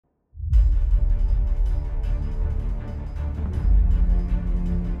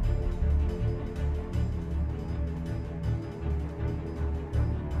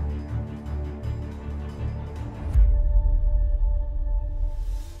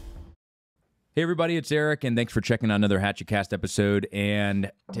Hey everybody, it's Eric, and thanks for checking out another Hatchet Cast episode.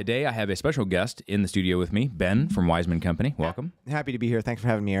 And today I have a special guest in the studio with me, Ben from Wiseman Company. Welcome. Happy to be here. Thanks for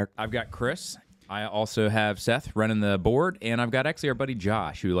having me, Eric. I've got Chris. I also have Seth running the board, and I've got actually our buddy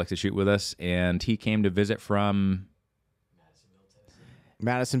Josh who likes to shoot with us, and he came to visit from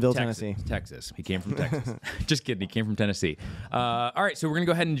Madisonville, Tennessee. Texas. He came from Texas. Just kidding. He came from Tennessee. All right, so we're going to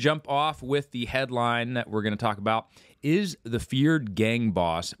go ahead and jump off with the headline that we're going to talk about. Is the feared gang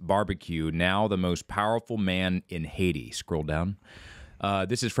boss BBQ now the most powerful man in Haiti? Scroll down.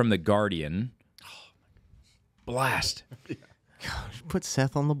 This is from The Guardian. Blast. Gosh, put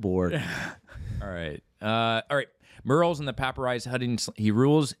Seth on the board. All right. All right. Murrel's in the paparazzi hunting. He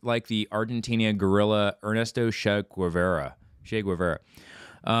rules like the Argentina guerrilla Ernesto Che Guevara.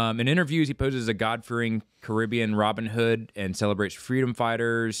 In interviews, he poses as a God-fearing Caribbean Robin Hood and celebrates freedom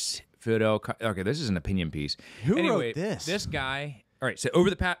fighters. Okay, this is an opinion piece. Who wrote this? This guy. All right, so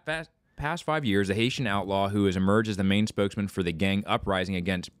over the past 5 years, a Haitian outlaw who has emerged as the main spokesman for the gang uprising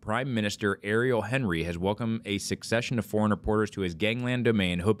against Prime Minister Ariel Henry has welcomed a succession of foreign reporters to his gangland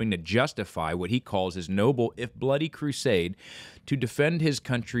domain, hoping to justify what he calls his noble, if bloody, crusade to defend his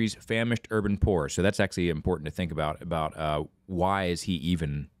country's famished urban poor. So that's actually important to think about why is he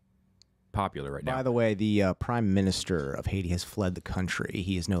even popular right now. By the way, the Prime Minister of Haiti has fled the country.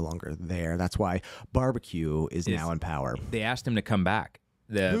 He is no longer there. That's why BBQ is now in power. They asked him to come back.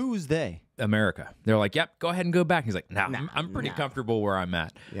 Who's they? America. They're like, yep, go ahead and go back. He's like, nah, I'm pretty comfortable where I'm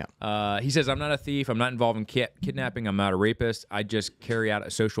at. Yeah. He says, I'm not a thief. I'm not involved in kidnapping. I'm not a rapist. I just carry out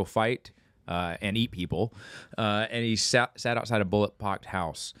a social fight and eat people. And he sat outside a bullet-pocked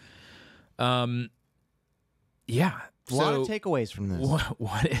house. Yeah. A lot of takeaways from this.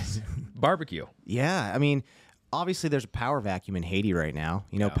 What is BBQ? Yeah, I mean, obviously there's a power vacuum in Haiti right now.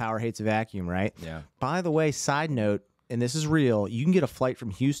 You know, power hates a vacuum, right? Yeah. By the way, side note, and this is real, you can get a flight from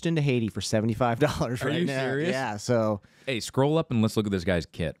Houston to Haiti for $75 right now. Are you serious? Yeah, so... Hey, scroll up and let's look at this guy's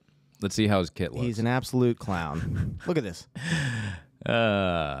kit. Let's see how his kit looks. He's an absolute clown. Look at this.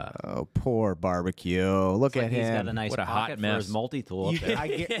 Oh, poor BBQ. Look at him. He's got a nice What a pocket hot for mess. his multi-tool up there. I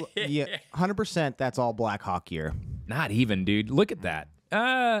get 100%. That's all Black Hawk gear. Not even, dude. Look at that.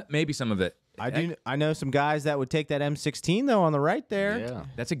 Maybe some of it. I know some guys that would take that M16 though on the right there. Yeah.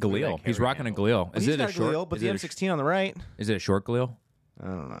 That's a Galil. He's rocking a Galil. Is He's it got a short? Galil, but is the it a M16 on the right. Is it a short Galil? I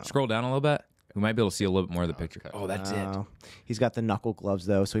don't know. Scroll down a little bit. We might be able to see a little bit more of the picture. Oh, that's it. He's got the knuckle gloves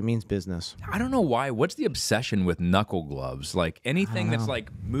though, so he means business. I don't know why. What's the obsession with knuckle gloves? Like anything that's like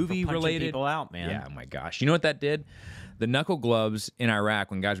movie Punching related. people out, man. Yeah. Oh my gosh. You know what that did? The knuckle gloves in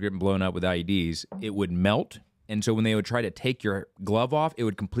Iraq, when guys were getting blown up with IEDs, it would melt. And so when they would try to take your glove off, it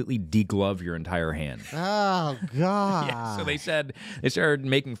would completely deglove your entire hand. Oh God! Yeah, so they started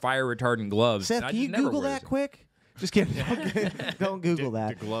making fire retardant gloves. Seth, can you Google that quick? Just kidding. Don't Google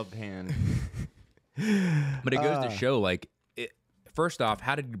that. The gloved hand. But it goes to show, like, first off,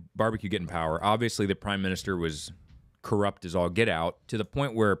 how did BBQ get in power? Obviously, the prime minister was corrupt as all get out, to the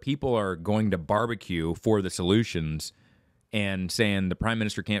point where people are going to BBQ for the solutions and saying the prime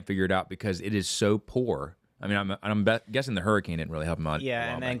minister can't figure it out because it is so poor. I mean, I'm guessing the hurricane didn't really help him out.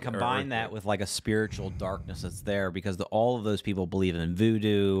 Yeah, and then combine that with like a spiritual darkness that's there because all of those people believe in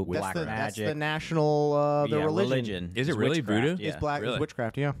voodoo, black magic. That's the national religion. Is it really voodoo? It's black. Really? It's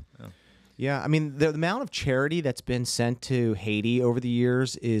witchcraft. Yeah. Oh. Yeah, I mean, the amount of charity that's been sent to Haiti over the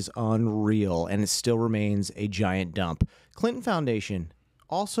years is unreal, and it still remains a giant dump. Clinton Foundation,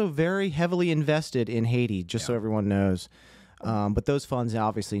 also very heavily invested in Haiti, just so everyone knows. But those funds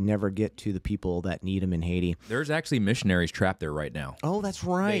obviously never get to the people that need them in Haiti. There's actually missionaries trapped there right now. Oh, that's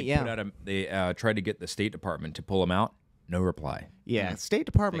right. They tried to get the State Department to pull them out. No reply. Yeah, State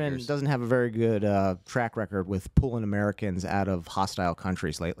Department doesn't have a very good track record with pulling Americans out of hostile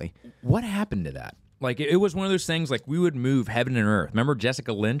countries lately. What happened to that? Like, it was one of those things, like, we would move heaven and earth. Remember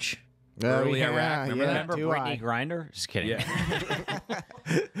Jessica Lynch? Early Iraq. Remember Brittany Griner? Just kidding. Yeah.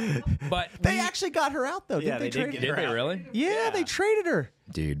 But they actually got her out, though. Yeah, did they Did they really? Yeah, they traded her.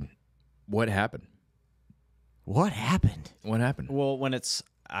 Dude, what happened? What happened? What happened? Well, when it's,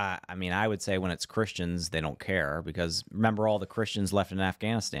 I mean, I would say when it's Christians, they don't care because remember all the Christians left in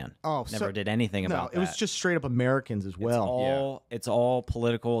Afghanistan. Oh, never did anything about that. It was just straight up Americans as well. It's all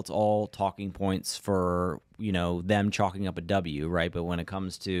political. It's all talking points for, you know, them chalking up a W, right? But when it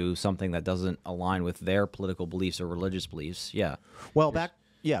comes to something that doesn't align with their political beliefs or religious beliefs, yeah. Well, back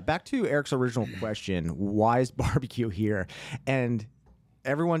to Eric's original question: why is BBQ here? And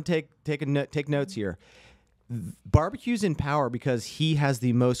everyone, take notes here. BBQ's in power because he has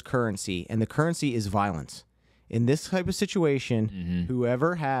the most currency, and the currency is violence. In this type of situation,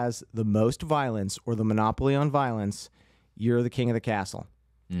 whoever has the most violence or the monopoly on violence, you're the king of the castle.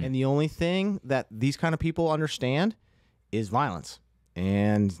 And the only thing that these kind of people understand is violence.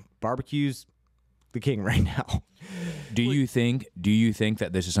 And barbecue's the king right now. Do you think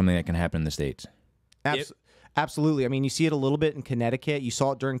that this is something that can happen in the States? Absolutely. I mean, you see it a little bit in Connecticut. You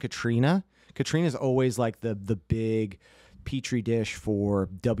saw it during Katrina. Katrina's always like the big petri dish for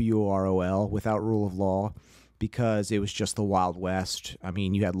WROL, without rule of law, because it was just the Wild West. I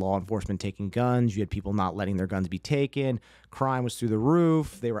mean, you had law enforcement taking guns. You had people not letting their guns be taken. Crime was through the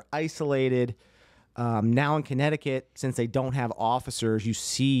roof. They were isolated. Now in Connecticut, since they don't have officers, you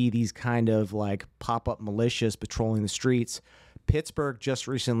see these kind of like pop-up militias patrolling the streets. Pittsburgh just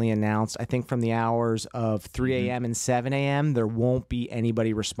recently announced, I think from the hours of 3 a.m. and 7 a.m., there won't be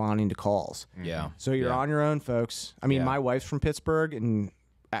anybody responding to calls. Yeah. So you're on your own, folks. I mean, my wife's from Pittsburgh, and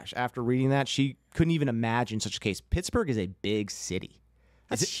after reading that, she couldn't even imagine such a case. Pittsburgh is a big city.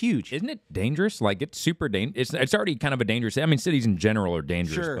 That's huge. Isn't it dangerous? Like, it's super dangerous. It's already kind of a dangerous. I mean, cities in general are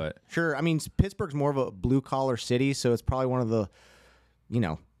dangerous. Sure. I mean, Pittsburgh's more of a blue-collar city, so it's probably one of the,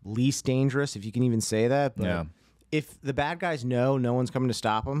 least dangerous, if you can even say that. But if the bad guys know no one's coming to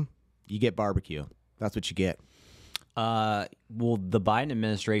stop them, you get barbecue. That's what you get. Well, the Biden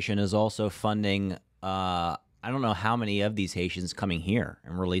administration is also funding, I don't know how many of these Haitians coming here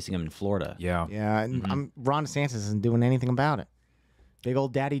and releasing them in Florida. Yeah. Yeah, and Ron DeSantis isn't doing anything about it. Big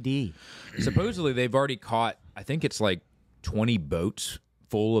old Daddy D. Supposedly, they've already caught, I think it's like 20 boats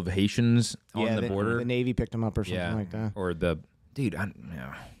full of Haitians on the border. The Navy picked them up or something like that. Or dude,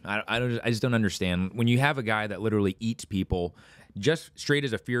 I just don't understand. When you have a guy that literally eats people just straight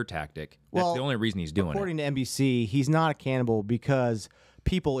as a fear tactic, that's the only reason he's doing it. According to NBC, he's not a cannibal because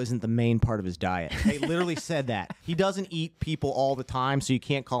people isn't the main part of his diet. They literally said that. He doesn't eat people all the time, so you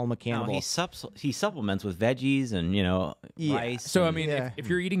can't call him a cannibal. No, he supplements with veggies and, rice. So, I mean, if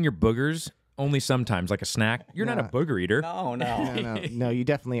you're eating your boogers only sometimes, like a snack, you're not a booger eater. No, you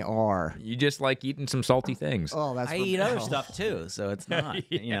definitely are. You just like eating some salty things. Oh, I eat other stuff, too, so it's not,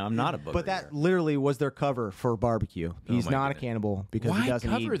 I'm not a booger But that literally was their cover for barbecue. He's not a cannibal because he doesn't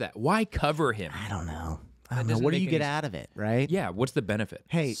eat. Why cover that? Why cover him? I don't know. What do you get out of it, right? Yeah, what's the benefit?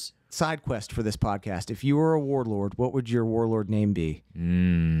 Hey, side quest for this podcast. If you were a warlord, what would your warlord name be?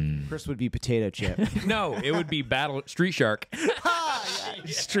 Chris would be Potato Chip. No, it would be Street Shark.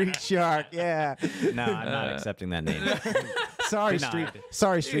 Street Shark, yeah. No, I'm not accepting that name. Sorry,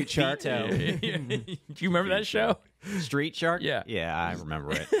 Street Shark. Do you remember that show? Street Shark? Yeah. Yeah, I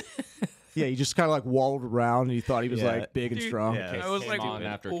remember it. Yeah, he just kind of like wallowed around and you thought he was like big and strong. Yeah. I was Came on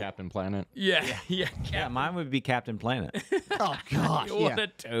after Captain Planet. Yeah. Yeah, mine would be Captain Planet. Oh, gosh. What a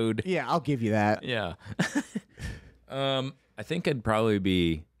toad. Yeah, I'll give you that. Yeah. I think it'd probably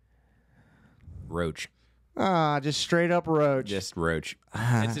be Roach. Just straight up Roach. Just Roach.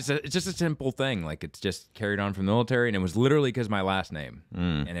 It's just a simple thing. Like, it's just carried on from the military, and it was literally because my last name,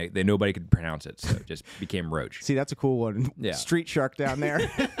 and nobody could pronounce it, so it just became Roach. See, that's a cool one. Yeah. Street Shark down there.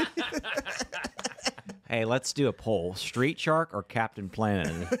 Hey, let's do a poll. Street Shark or Captain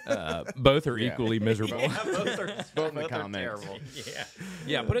Planet? Both are equally miserable. Both in the comments.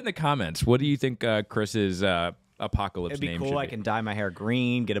 Yeah, put it in the comments. What do you think Chris's apocalypse It'd be name cool. should I can dye my hair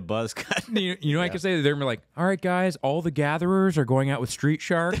green, get a buzz cut. You know, I could say they're like, all right, guys, all the gatherers are going out with Street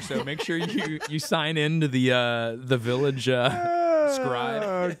Shark, so make sure you sign in to the village scribe.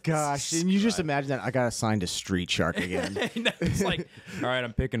 Oh, gosh. And you just imagine that. I got assigned to Street Shark again. It's like, all right,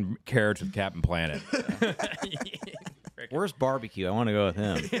 I'm picking carrots with Captain Planet. Where's barbecue? I want to go with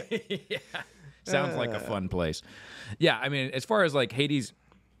him. Sounds like a fun place. Yeah, I mean, as far as like Haiti's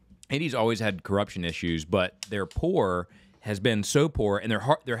always had corruption issues, but their poor has been so poor, and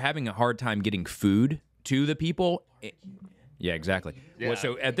they're having a hard time getting food to the people. Yeah, exactly. Yeah. Well,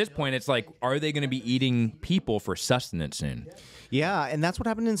 so at this point, it's like, are they going to be eating people for sustenance soon? Yeah, and that's what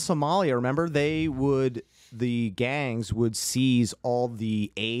happened in Somalia. Remember, the gangs would seize all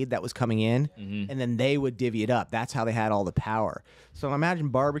the aid that was coming in, and then they would divvy it up. That's how they had all the power. So imagine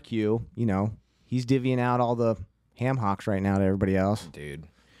barbecue, he's divvying out all the ham hocks right now to everybody else. Dude.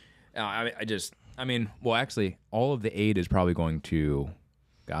 Well, actually, all of the aid is probably going to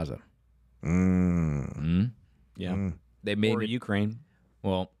Gaza. Yeah. They made Or Ukraine.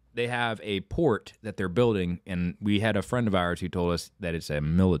 Well, they have a port that they're building, and we had a friend of ours who told us that it's a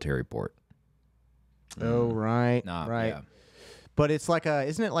military port. Oh, right. Right. Yeah. But it's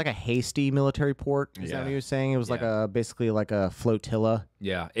isn't it like a hasty military port? Is that what he was saying? It was basically like a flotilla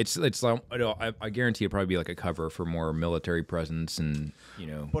Yeah, it's like I guarantee it'll probably be like a cover for more military presence and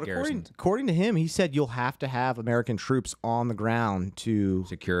But garrisons. according to him, he said you'll have to have American troops on the ground to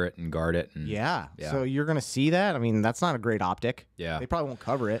Secure it and guard it. And, Yeah. Yeah. So you're going to see that? I mean, that's not a great optic. Yeah. They probably won't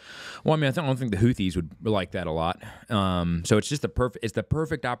cover it. Well, I mean, I don't think the Houthis would like that a lot. So it's just the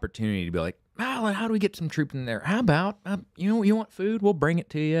perfect opportunity to be like, how do we get some troops in there? How about you want food? We'll bring it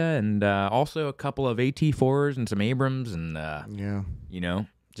to you, and also a couple of AT-4s and some Abrams, and Yeah.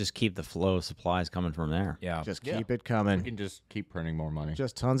 Just keep the flow of supplies coming from there. yeah. Just keep it We coming. can just keep printing more money.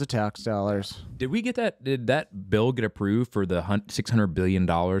 Just tons of tax dollars. Did we get that? Did that bill get approved for the $600 billion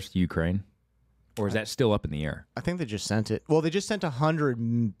to Ukraine, or is that still up in the air? I think they just sent it. Well, they just sent 100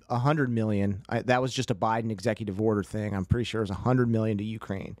 million. That was just a Biden executive order thing. I'm pretty sure it was 100 million to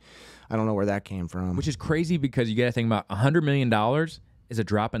Ukraine. I don't know where that came from. Which is crazy because you got to think about $100 million is a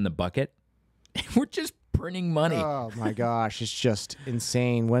drop in the bucket. We're just printing money. Oh my gosh, it's just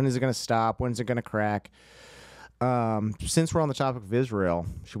insane. When is it going to stop? When is it going to crack? Since we're on the topic of Israel,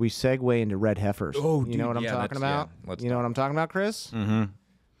 should we segue into red heifers? Oh, you dude, know what I'm yeah, talking that's- about? yeah, let's You know talk what I'm talking about, Chris? Mm-hmm.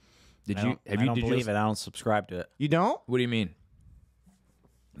 Did I you? don't, Have I you? don't Did believe you? it. I don't subscribe to it. You don't? What do you mean?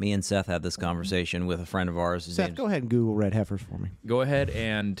 Me and Seth had this conversation with a friend of ours. His Seth, name's- go ahead and Google red heifers for me. Go ahead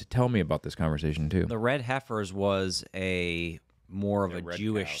and tell me about this conversation too. The red heifers was more of a red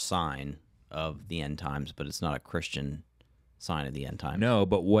Jewish cow. sign of the end times, but it's not a Christian sign of the end times. No,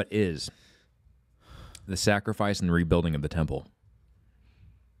 but what is the sacrifice and rebuilding of the temple?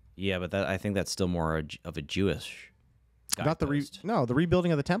 Yeah, but I think that's still more of a Jewish About the guidepost. the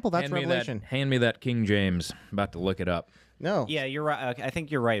rebuilding of the temple. That's Revelation. Hand me that King James. About to look it up. No. Yeah, you're right. I think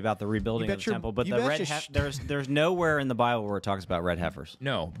you're right about the rebuilding You of bet the your- temple, but you the bet red your there's nowhere in the Bible where it talks about red heifers.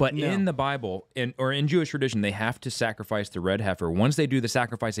 No, but No. in the Bible, or in Jewish tradition, they have to sacrifice the red heifer. Once they do the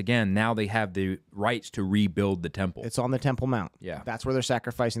sacrifice again, now they have the rights to rebuild the temple. It's on the Temple Mount. Yeah. That's where they're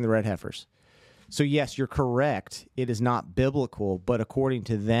sacrificing the red heifers. So, yes, you're correct. It is not biblical, but according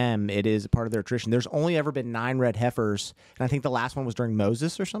to them, it is part of their tradition. There's only ever been 9 red heifers, and I think the last one was during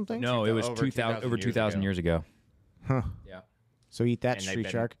Moses or something. No, it was Over 2,000 over 2,000 years ago. Huh. Yeah. So eat that, And street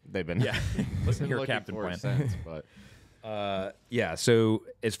shark. They've been Listen here, looking Captain for it Planet. since, but Yeah, so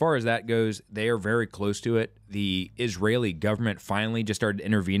as far as that goes, they are very close to it. The Israeli government finally just started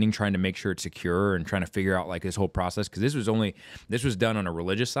intervening, trying to make sure it's secure and trying to figure out like this whole process, because this was done on a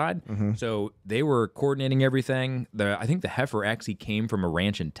religious side. So they were coordinating everything. I think the heifer actually came from a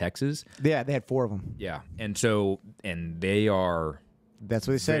ranch in Texas. Yeah, they had 4 of them. Yeah, and they are That's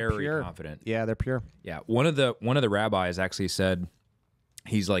what they said. very Pure. confident. Yeah, they're pure. Yeah, one of the rabbis actually said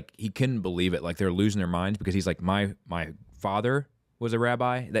he's like he couldn't believe it. Like they're losing their minds because he's like my father was a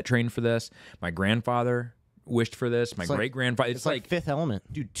rabbi that trained for this. My grandfather wished for this. My It's like- great grandfather. It's like Fifth Element.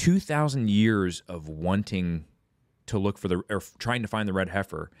 dude, 2,000 years of wanting to look for trying to find the red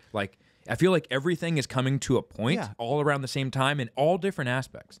heifer. Like I feel like everything is coming to a point Yeah. all around the same time in all different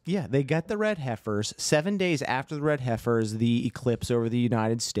aspects. Yeah, they got the red heifers. 7 days after the red heifers, the eclipse over the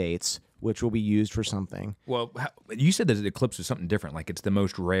United States, which will be used for something. Well, you said that the eclipse was something different. Like it's the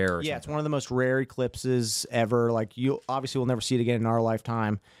most rare. Or Yeah, it's something. one of the most rare eclipses ever. Like you obviously will never see it again in our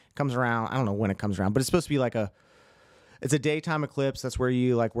lifetime. It comes around, I don't know when it comes around, but it's supposed to be like it's a daytime eclipse. That's where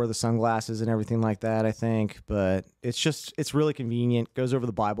you like wear the sunglasses and everything like that, I think. But it's really convenient. Goes over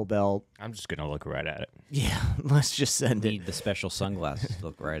the Bible Belt. I'm just gonna look right at it. Yeah, let's just send it. Need the special sunglasses to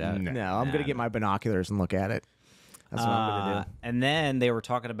look right at it. No, I'm gonna get my binoculars and look at it. That's what I'm gonna do. And then they were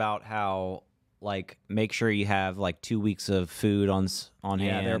talking about how, like, make sure you have like 2 weeks of food on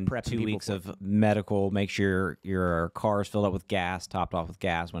Yeah, they're hand, prepping 2 people weeks for- of medical. Make sure your car is filled up with gas, topped off with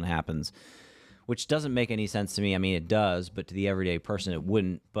gas when it happens, which doesn't make any sense to me. I mean, it does, but to the everyday person, it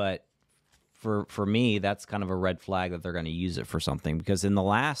wouldn't. But for me, that's kind of a red flag that they're going to use it for something, because in the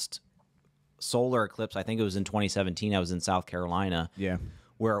last solar eclipse, I think it was in 2017, I was in South Carolina, Yeah.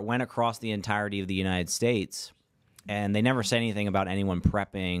 where it went across the entirety of the United States, and they never said anything about anyone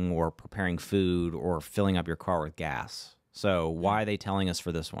prepping or preparing food or filling up your car with gas. So why are they telling us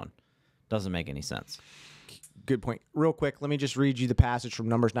for this one? Doesn't make any sense. Good point. Real quick, let me just read you the passage from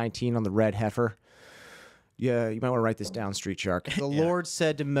Numbers 19 on the red heifer. Yeah, you might want to write this down, Street Shark. The Lord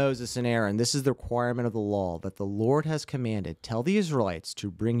said to Moses and Aaron, this is the requirement of the law that the Lord has commanded. Tell the Israelites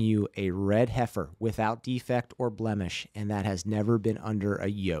to bring you a red heifer without defect or blemish, and that has never been under a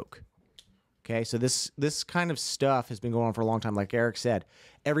yoke. Okay, so this kind of stuff has been going on for a long time. Like Eric said,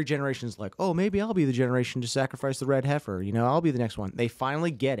 every generation is like, oh, maybe I'll be the generation to sacrifice the red heifer. You know, I'll be the next one. They finally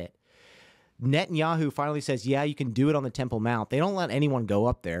get it. Netanyahu finally says, yeah, you can do it on the Temple Mount. They don't let anyone go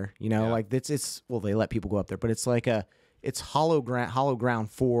up there. You know, like it's well, they let people go up there, but it's like it's hollow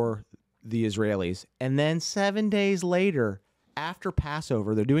ground for the Israelis. And then 7 days later, after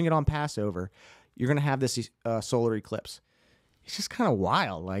Passover, they're doing it on Passover, you're going to have this solar eclipse. It's just kind of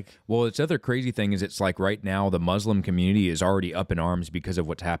wild. Like, well, its other crazy thing is it's like right now the Muslim community is already up in arms because of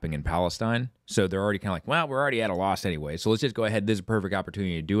what's happening in Palestine. So they're already kind of like, well, we're already at a loss anyway. So let's just go ahead. This is a perfect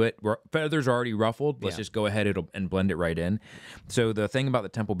opportunity to do it. Feathers are already ruffled. Let's just go ahead and blend it right in. So the thing about the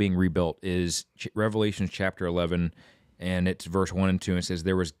temple being rebuilt is Revelations chapter 11, and it's verse 1 and 2. And it says,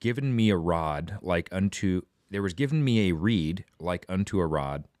 there was given me a reed like unto a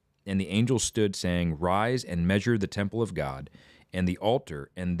rod. And the angel stood, saying, rise and measure the temple of God, and the altar,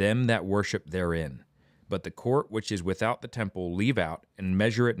 and them that worship therein. But the court which is without the temple leave out, and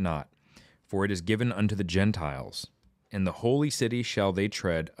measure it not, for it is given unto the Gentiles. And the holy city shall they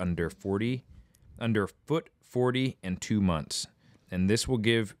tread under foot 40 months. And this will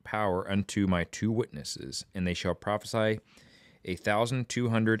give power unto my 2 witnesses, and they shall prophesy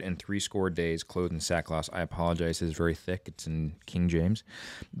 1,260 days, clothed in sackcloth. I apologize, it's very thick. It's in King James.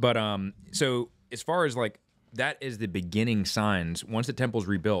 But so as far as like that is the beginning signs. Once the temple's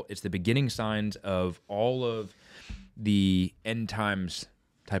rebuilt, it's the beginning signs of all of the end times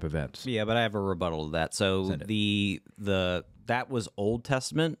type events. Yeah, but I have a rebuttal to that. So that was Old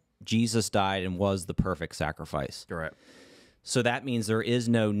Testament. Jesus died and was the perfect sacrifice. Correct. So that means there is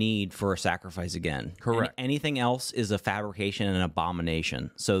no need for a sacrifice again. Correct. And anything else is a fabrication and an abomination.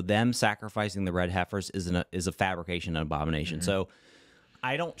 So them sacrificing the red heifers is a fabrication and abomination. So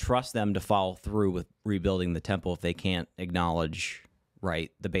I don't trust them to follow through with rebuilding the temple if they can't acknowledge, right,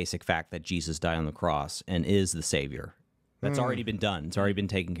 the basic fact that Jesus died on the cross and is the Savior. That's already been done. It's already been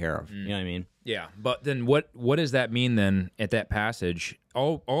taken care of. You know what I mean? Yeah, but then what does that mean then at that passage?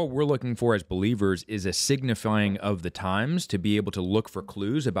 All we're looking for as believers is a signifying of the times to be able to look for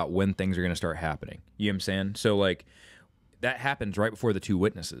clues about when things are going to start happening. You know what I'm saying? So like that happens right before the 2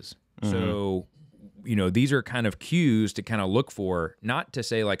 witnesses. So, you know, these are kind of cues to kind of look for, not to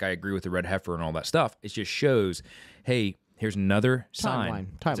say like I agree with the red heifer and all that stuff. It just shows, hey, here's another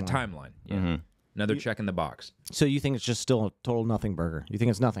sign. It's a timeline. Yeah. Another check in the box. so you think it's just still a total nothing burger? You think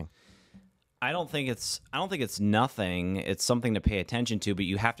it's nothing? I don't think it's nothing. It's something to pay attention to, but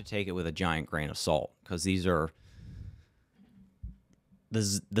you have to take it with a giant grain of salt because these are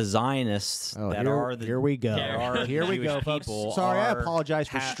the Zionists Here we go. Here we go, Jewish folks. people Sorry, I apologize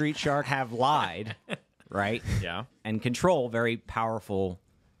for Street Shark. have lied, right? Yeah. And control very powerful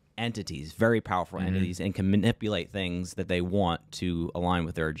entities, and can manipulate things that they want to align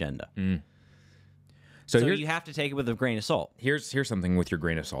with their agenda. So you have to take it with a grain of salt. Here's something with your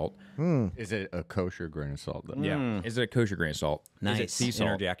grain of salt. Is it a kosher grain of salt, though? Yeah. Is it a kosher grain of salt? Nice. Is it sea salt?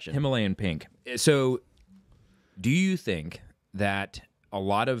 Interjection. Himalayan pink. So do you think that a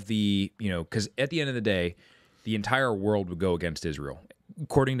lot of the, you know, because at the end of the day, the entire world would go against Israel,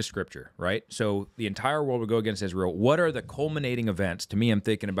 according to Scripture, right? So the entire world would go against Israel. What are the culminating events? To me, I'm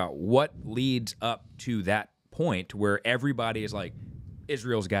thinking about what leads up to that point where everybody is like,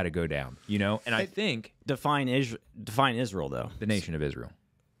 Israel's got to go down, you know? And I think... Define Israel, though. The nation of Israel.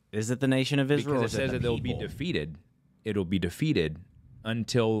 Is it the nation of Israel? Because it says that they'll be defeated. It'll be defeated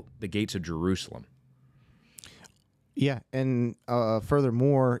until the gates of Jerusalem. Yeah, and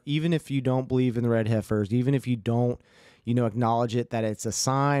furthermore, even if you don't believe in the red heifers, even if you don't, acknowledge it that it's a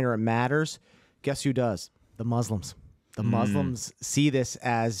sign or it matters, guess who does? The Muslims. The Muslims see this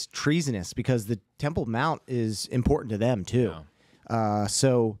as treasonous because the Temple Mount is important to them too. Yeah.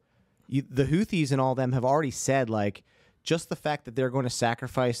 The Houthis and all them have already said, like, just the fact that they're going to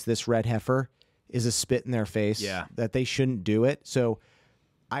sacrifice this red heifer is a spit in their face. Yeah. That they shouldn't do it. So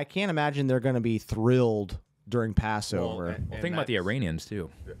I can't imagine they're going to be thrilled during Passover. Well, think about the Iranians too.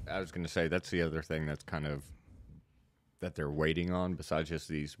 I was going to say that's the other thing that's kind of that they're waiting on, besides just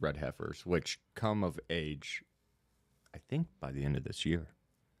these red heifers, which come of age, I think, by the end of this year.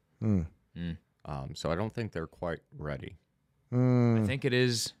 So I don't think they're quite ready. I think it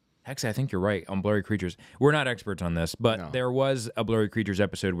is. Actually, I think you're right on blurry creatures. We're not experts on this, but there was a blurry creatures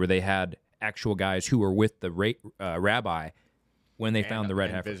episode where they had actual guys who were with the rabbi when they found the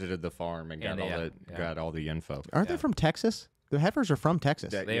red heifer. Visited the farm and got all the info. Aren't they from Texas? The heifers are from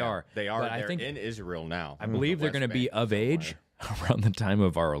Texas. They are. They are. But I They're think in Israel now. I believe they're going to be of age around the time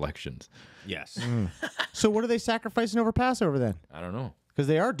of our elections. Yes. So what are they sacrificing over Passover then? I don't know. Because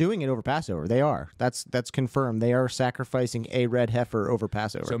they are doing it over Passover. They are. That's confirmed. They are sacrificing a red heifer over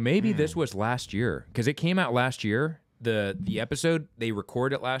Passover. So maybe this was last year because it came out last year. The episode, they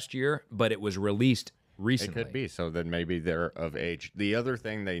recorded it last year, but it was released recently. It could be. So then maybe they're of age. The other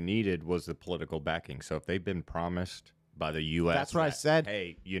thing they needed was the political backing. So if they've been promised by the U.S. That's what I said.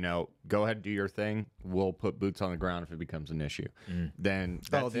 Hey, go ahead and do your thing. We'll put boots on the ground if it becomes an issue. Then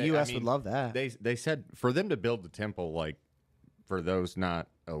the U.S. would love that. They said for them to build the temple, like, for those not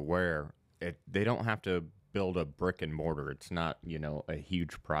aware, they don't have to build a brick and mortar. It's not, a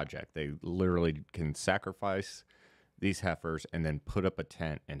huge project. They literally can sacrifice these heifers and then put up a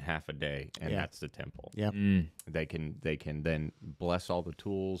tent in half a day, and that's the temple. Yep. They can then bless all the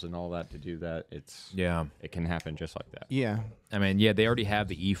tools and all that to do that. It can happen just like that. Yeah. I mean, they already have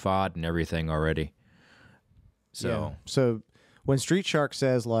the ephod and everything already. So when Street Shark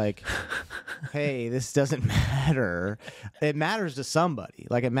says like, "Hey, this doesn't matter," it matters to somebody.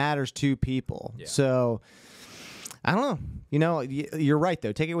 Like it matters to people. Yeah. So I don't know. You're right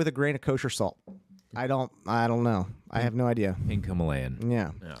though. Take it with a grain of kosher salt. I don't know. I have no idea. Pink Himalayan.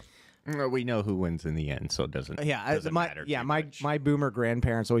 Yeah. Well, we know who wins in the end, so it doesn't matter too much. My boomer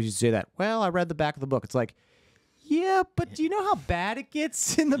grandparents always used to say that. Well, I read the back of the book. It's like, yeah, but do you know how bad it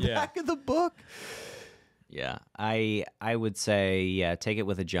gets in the back of the book? Yeah, I would say, take it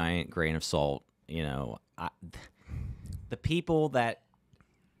with a giant grain of salt. The people that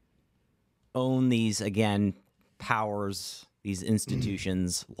own these, again, powers, these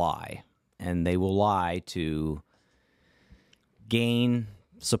institutions lie. And they will lie to gain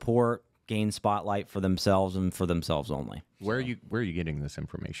support, gain spotlight for themselves and for themselves only. Where are you getting this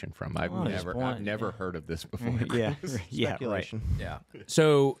information from? I've never heard of this before. Yeah, Speculation. Yeah.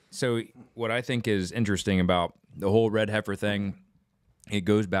 So what I think is interesting about the whole red heifer thing, it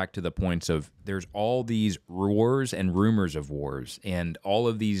goes back to the points of there's all these wars and rumors of wars and all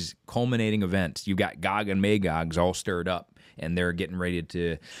of these culminating events. You got Gog and Magog's all stirred up, and they're getting ready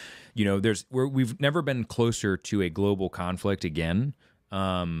to, we've never been closer to a global conflict again.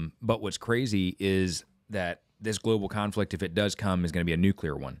 But what's crazy is that this global conflict, if it does come, is going to be a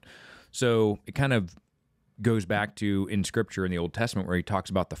nuclear one. So it kind of goes back to in Scripture in the Old Testament where he talks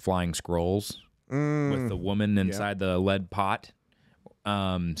about the flying scrolls with the woman inside the lead pot.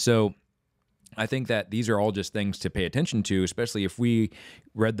 So I think that these are all just things to pay attention to, especially if we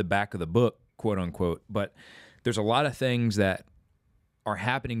read the back of the book, quote unquote. But there's a lot of things that are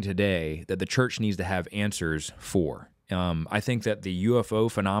happening today that the church needs to have answers for. I think that the UFO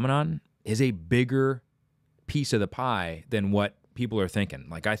phenomenon is a bigger piece of the pie than what people are thinking.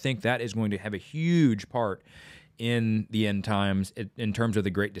 Like, I think that is going to have a huge part in the end times in terms of the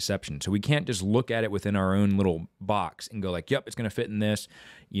Great Deception. So we can't just look at it within our own little box and go like, yep, it's going to fit in this,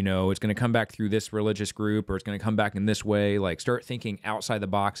 it's going to come back through this religious group, or it's going to come back in this way. Like, start thinking outside the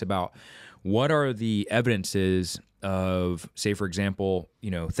box about what are the evidences of, say, for example,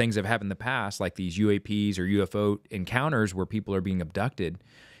 things that have happened in the past, like these UAPs or UFO encounters where people are being abducted,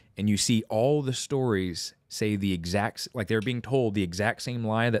 and you see all the stories say like they're being told the exact same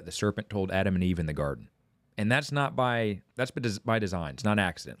lie that the serpent told Adam and Eve in the garden. And that's by design. It's not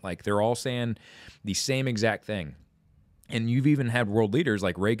accident. Like, they're all saying the same exact thing. And you've even had world leaders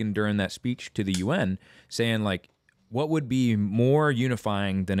like Reagan during that speech to the UN saying, like, what would be more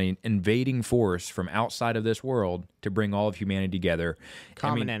unifying than an invading force from outside of this world to bring all of humanity together?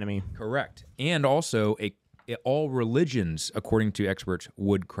 Common enemy. Correct. And also, all religions, according to experts,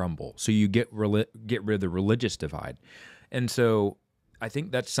 would crumble. So you get rid of the religious divide. And so I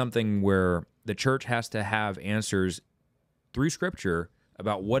think that's something where the church has to have answers through Scripture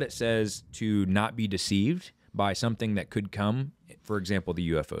about what it says to not be deceived by something that could come, for example,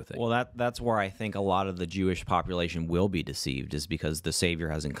 the UFO thing. Well, that's where I think a lot of the Jewish population will be deceived, is because the Savior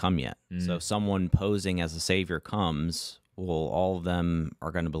hasn't come yet. So if someone posing as a Savior comes, well, all of them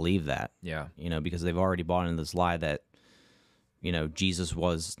are going to believe that. Yeah. Because they've already bought into this lie that, Jesus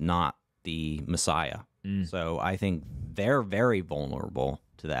was not the Messiah. So I think they're very vulnerable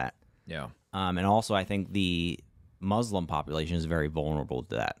to that. Yeah. And also, I think the Muslim population is very vulnerable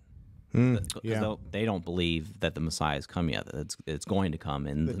to that. Because they don't believe that the Messiah has come yet, that it's going to come,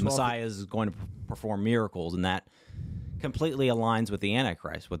 and the Messiah is going to perform miracles, and that completely aligns with the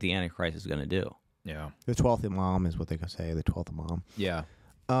Antichrist, what the Antichrist is going to do. Yeah. The 12th Imam is what they say, the 12th Imam. Yeah.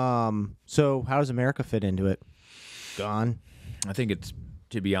 So how does America fit into it? Gone. I think it's,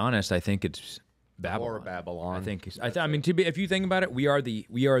 to be honest, I think it's Babylon. Or Babylon. I think. I mean, if you think about it, we are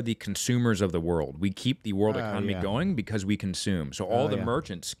the consumers of the world. We keep the world economy going because we consume. So all the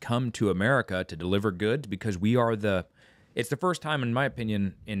merchants come to America to deliver goods because we are the. It's the first time, in my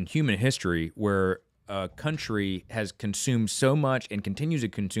opinion, in human history where a country has consumed so much and continues to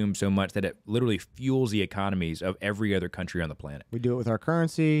consume so much that it literally fuels the economies of every other country on the planet. We do it with our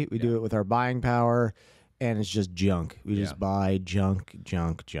currency. We do it with our buying power. And it's just junk. We just buy junk.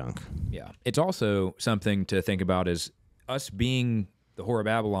 Yeah. It's also something to think about is us being the Whore of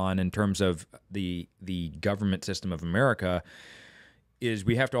Babylon in terms of the government system of America is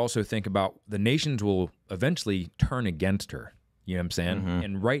we have to also think about the nations will eventually turn against her. You know what I'm saying?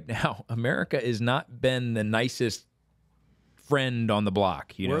 And right now, America has not been the nicest friend on the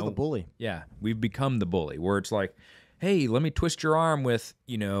block. You We're know, the bully. Yeah, we've become the bully, where it's like, hey, let me twist your arm with,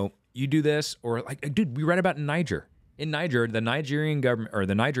 you do this, or like, dude, we read about Niger. In Niger, the Nigerian government or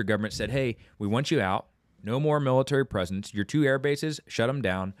the Niger government said, hey, we want you out. No more military presence. Your 2 air bases, shut them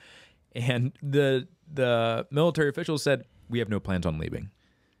down. And the military officials said, we have no plans on leaving.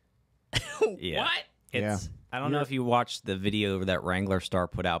 Yeah. What? It's, I don't know if you watched the video that Wrangler Star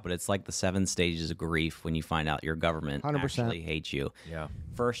put out, but it's like the 7 stages of grief when you find out your government 100%. actually hates you. Yeah.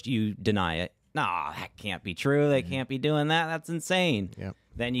 First, you deny it. Nah, that can't be true. They can't be doing that. That's insane. Yep.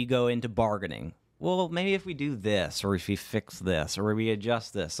 Then you go into bargaining. Well, maybe if we do this, or if we fix this, or we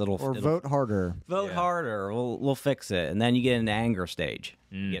adjust this, it'll vote harder. vote harder. We'll fix it. And then you get into anger stage.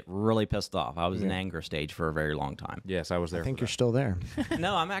 You get really pissed off. I was in anger stage for a very long time. Yes, I was there. I think you're still there.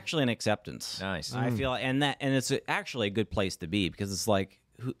 No, I'm actually in acceptance. Nice. I feel, and it's actually a good place to be, because it's like,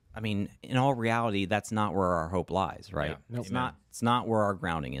 I mean, in all reality, that's not where our hope lies, right? Yeah. It's not. It's not where our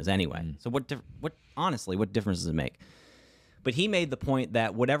grounding is anyway. So honestly, what difference does it make? But he made the point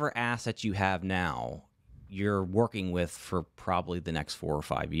that whatever assets you have now, you're working with for probably the next 4 or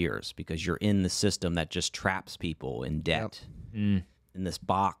 5 years, because you're in the system that just traps people in debt, in this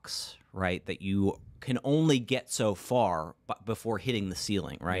box, right? That you can only get so far before hitting the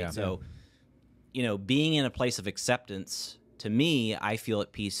ceiling, right? Yeah. So, being in a place of acceptance, to me, I feel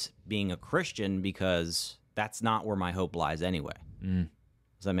at peace being a Christian, because that's not where my hope lies anyway. Does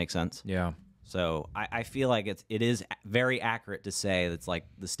that make sense? Yeah. So I feel like it is very accurate to say that's like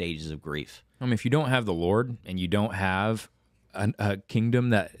the stages of grief. I mean, if you don't have the Lord and you don't have a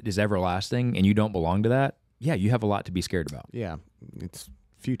kingdom that is everlasting and you don't belong to that, yeah, you have a lot to be scared about. Yeah, it's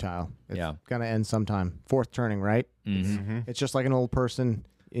futile. It's Yeah. gonna end sometime. Fourth turning, right? It's just like an old person.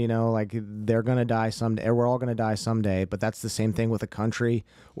 Like they're gonna die someday. We're all gonna die someday. But that's the same thing with a country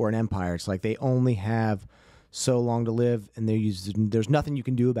or an empire. It's like they only have so long to live, and there's nothing you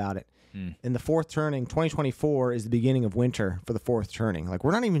can do about it. In the fourth turning, 2024 is the beginning of winter for the fourth turning. Like,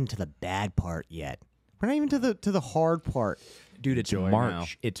 we're not even to the bad part yet. We're not even to the hard part. Dude, it's Enjoy March. now.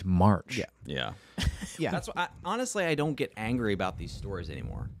 It's March. Yeah. Yeah. Yeah. That's why, honestly, I don't get angry about these stories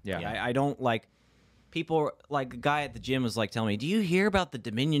anymore. Yeah. I don't like people. Like, a guy at the gym was like telling me, do you hear about the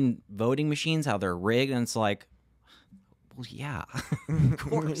Dominion voting machines, how they're rigged? And it's like, well, yeah, of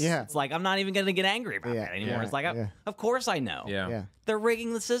course. Yeah. It's like, I'm not even going to get angry about Yeah, that anymore. yeah, It's like, yeah. of course I know. Yeah. Yeah. They're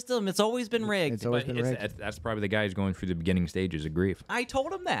rigging the system. It's always been rigged. It's always But been rigged. that's probably the guy who's going through the beginning stages of grief. I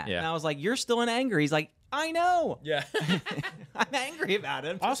told him that. Yeah. And I was like, you're still in anger. He's like, I know. Yeah. I'm angry about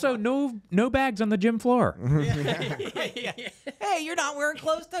it. Also, no bags on the gym floor. Hey, you're not wearing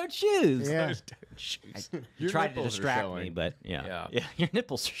closed-toed shoes. Yeah. You tried to nipples are distract me, showing. but Yeah. your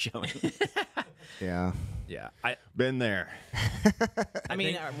nipples are showing. Yeah. Yeah. Been there. I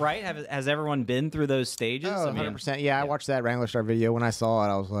mean, right? Has everyone been through those stages? Oh, I mean, 100%. Yeah, I watched that Wrangler Star video. When I saw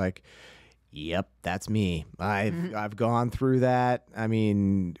it, I was like, "Yep, that's me. I've gone through that. I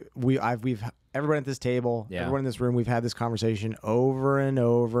mean, we've everyone at this table, Yeah. everyone in this room, we've had this conversation over and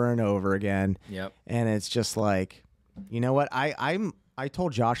over and over again. Yep. And it's just like, you know what? I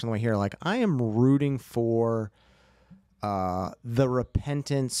told Josh on the way here, like, I am rooting for the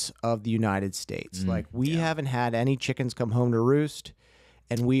repentance of the United States. Like, we haven't had any chickens come home to roost,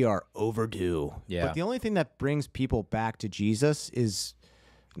 and we are overdue. Yeah. But the only thing that brings people back to Jesus is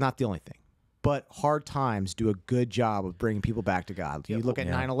not the only thing, but hard times do a good job of bringing people back to God. You look at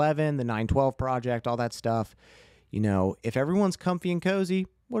 9/11, the 9/12 Project, all that stuff. If everyone's comfy and cozy,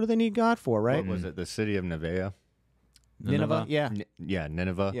 what do they need God for, right? What was it? The city of Nineveh? Nineveh? Yeah. Yeah,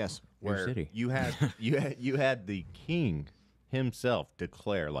 Nineveh. Yes. Where city. you had you had the king himself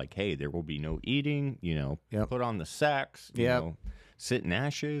declare, like, hey, there will be no eating, Yep. put on the sacks, Yep. sit in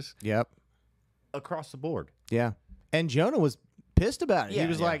ashes Yep. across the board. Yeah. And Jonah was pissed about it. Yeah,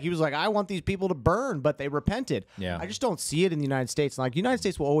 he was like, I want these people to burn, but they repented. Yeah. I just don't see it in the United States. Like, the United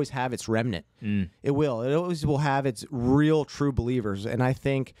States will always have its remnant. It will. It always will have its real true believers. And I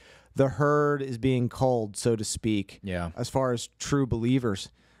think the herd is being culled, so to speak. Yeah. As far as true believers.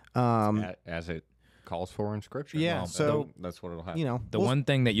 As it calls for in Scripture. Yeah, Well, so, that's what it'll happen. The one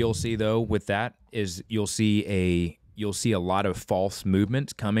thing that you'll see though with that is you'll see a lot of false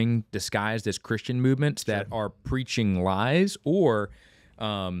movements coming disguised as Christian movements that are preaching lies or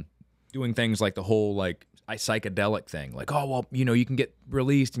doing things like the whole psychedelic thing. Like, oh well, you can get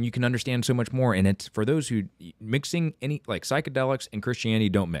released and you can understand so much more. And it's for those who mixing any psychedelics and Christianity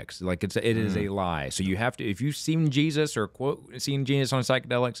don't mix. Like it is a lie. So you have to, if you've seen Jesus or seen Jesus on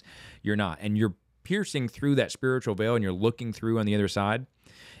psychedelics, you're not, and you're piercing through that spiritual veil and you're looking through on the other side.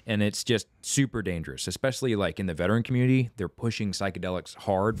 And it's just super dangerous, especially like in the veteran community. They're pushing psychedelics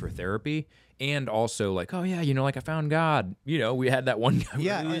hard for therapy, and also like, oh yeah, like I found God. We had that one guy.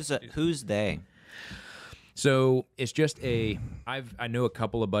 Yeah, Who's they? So it's just I know a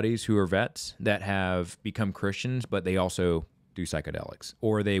couple of buddies who are vets that have become Christians, but they also do psychedelics,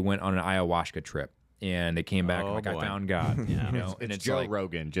 or they went on an ayahuasca trip and they came back like, boy. I found God. And It's it's Joe like,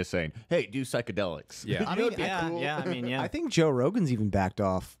 Rogan just saying, "Hey, do psychedelics." Yeah. I mean, Yeah. I think Joe Rogan's even backed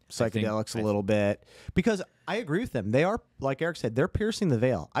off psychedelics a little bit, because I agree with them. They are, like Eric said, they're piercing the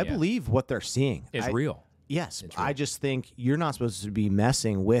veil. I believe what they're seeing it's real. Yes, I just think you're not supposed to be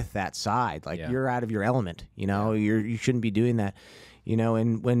messing with that side. Like you're out of your element. You shouldn't be doing that.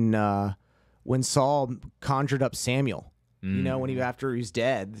 And when Saul conjured up Samuel, when after he's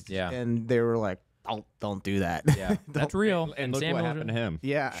dead, and they were like, don't do that. Yeah, that's real. And look what happened to him.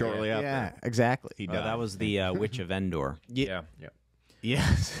 Yeah, shortly after. Yeah, exactly. He died. That was the Witch of Endor. Yeah.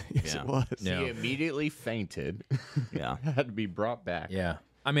 Yes, yes, Yeah. it was. Yeah. He immediately fainted. Yeah. Had to be brought back. Yeah.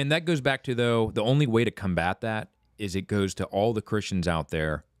 I mean, that goes back to, though, the only way to combat that is it goes to all the Christians out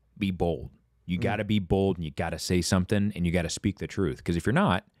there, be bold. You got to be bold, and you got to say something, and you got to speak the truth. Because if you're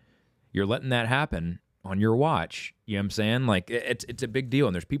not, you're letting that happen on your watch. You know what I'm saying? Like, it's a big deal.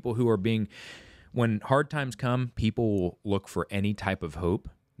 And there's people who are when hard times come, people will look for any type of hope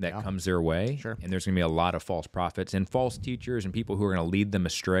that comes their way. Sure. And there's going to be a lot of false prophets and false teachers and people who are going to lead them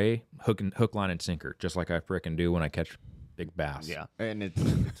astray, hook, line, and sinker, just like I frickin' do when I catch big bass. Yeah, and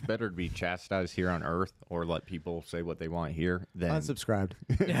it's better to be chastised here on Earth or let people say what they want here than Unsubscribed.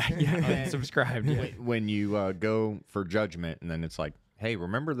 Yeah. Subscribe. Yeah. when you go for judgment, and then it's like, hey,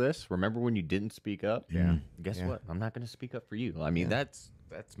 remember this? Remember when you didn't speak up? Yeah. Guess what? I'm not going to speak up for you. I mean, that's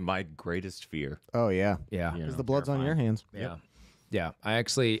my greatest fear. Oh yeah, Yeah. because the blood's on your hands. Yeah. Yeah. I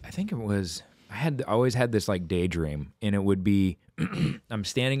think it was, I always had this like daydream, and it would be, I'm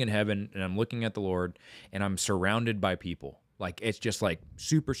standing in heaven and I'm looking at the Lord, and I'm surrounded by people. Like, it's just like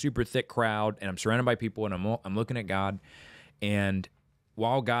super, super thick crowd, and I'm surrounded by people, and I'm looking at God. And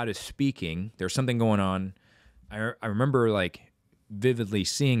while God is speaking, there's something going on. I remember like vividly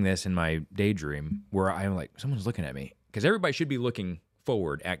seeing this in my daydream where I'm like, someone's looking at me, because everybody should be looking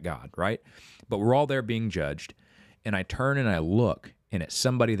forward at God, right? But we're all there being judged. And I turn and I look, and it's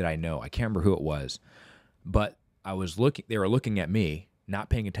somebody that I know. I can't remember who it was, but they were looking at me, not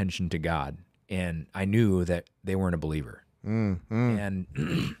paying attention to God. And I knew that they weren't a believer. And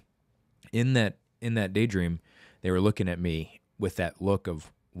in that daydream, they were looking at me with that look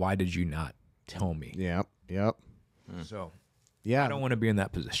of, why did you not tell me? Yep. So Yeah. I don't want to be in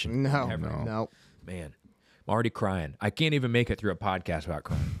that position. No. Ever. No. Man, I'm already crying. I can't even make it through a podcast without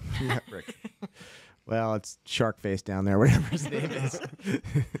crying. Rick. Well, it's Sharkface down there, whatever his name is.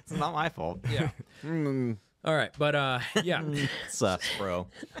 It's not my fault. Yeah. All right, but yeah. Sus, bro.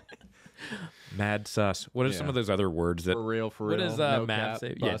 Mad sus. What are some of those other words that? For real. What does no mad cap,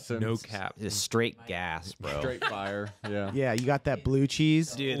 say? Yeah, bussin', no cap. Just straight gas, bro. straight fire. Yeah. Yeah, you got that blue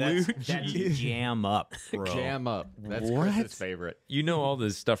cheese. Dude, that's jam up, bro. Jam up. That's What? Chris's favorite. You know all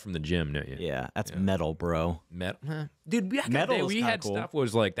this stuff from the gym, don't you? Yeah, that's metal, bro. Metal. Dude, back in the Metal day, is we kinda had cool. stuff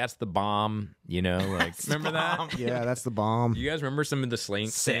was like, that's the bomb, like, remember that? Yeah, that's the bomb. You guys remember some of the slang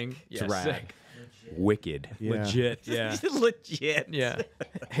thing? Yeah, Drag. sick. Wicked. Yeah. Legit. Yeah. Legit. Yeah.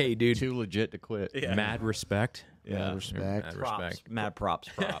 Hey, dude. Too legit to quit. Mad respect. Yeah, respect. Mad Props. respect. Mad props.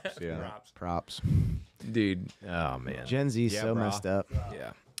 Yeah. Props. Dude. Oh, man. Gen Z's Yeah, so brah. messed up.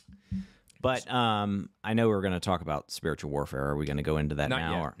 Yeah. But I know we're going to talk about spiritual warfare. Are we going to go into that Not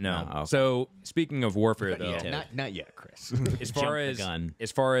now? yet. Or? No. okay. So, speaking of warfare, though, Not yet, Chris.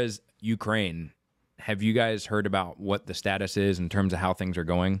 as far as Ukraine, have you guys heard about what the status is in terms of how things are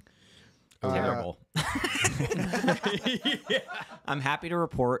going? Terrible. I'm happy to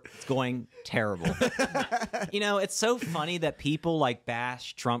report it's going terrible. It's so funny that people like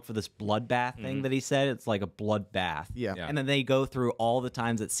bash Trump for this bloodbath thing that he said. It's like a bloodbath. Yeah. Yeah. And then they go through all the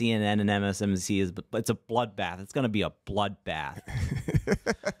times that CNN and MSNBC it's a bloodbath. It's going to be a bloodbath.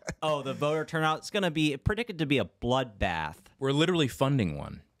 Oh, the voter turnout, it's going to be predicted to be a bloodbath. We're literally funding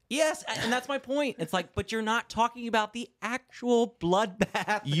one. Yes, and that's my point. It's like, but you're not talking about the actual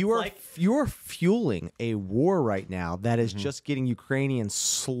bloodbath. You're fueling a war right now that is just getting Ukrainians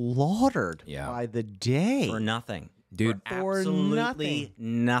slaughtered by the day. For nothing. Dude, For Absolutely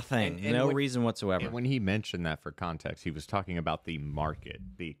nothing. And No when- reason whatsoever. And when he mentioned that for context, he was talking about the market,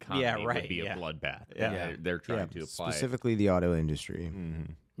 the economy Yeah, right, would be yeah. a bloodbath. Yeah. They're trying to apply it. specifically the auto industry.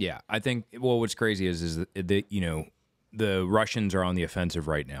 Yeah, I think. Well, what's crazy is that the Russians are on the offensive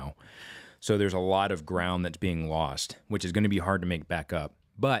right now, so there's a lot of ground that's being lost, which is going to be hard to make back up.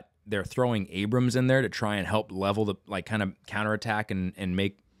 But they're throwing Abrams in there to try and help level the kind of counterattack and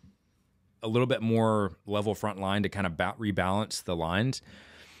make a little bit more level front line to kind of rebalance the lines.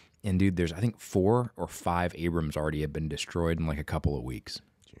 And dude, there's I think 4 or 5 Abrams already have been destroyed in like a couple of weeks.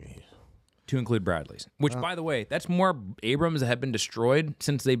 Jeez. To include Bradley's, which by the way, that's more Abrams that have been destroyed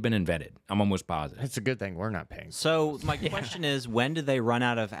since they've been invented. I'm almost positive. It's a good thing we're not paying. So my question is, when do they run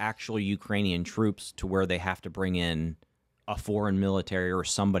out of actual Ukrainian troops to where they have to bring in a foreign military or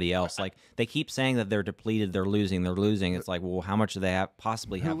somebody else? Like, they keep saying that they're depleted, they're losing. It's like, well, how much do they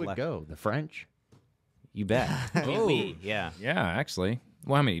possibly have Who would left? go? The French? You bet. Yeah. Yeah, actually.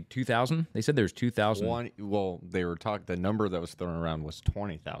 Well, how many? 2,000? They said there's 2,000. Well, they were talking. The number that was thrown around was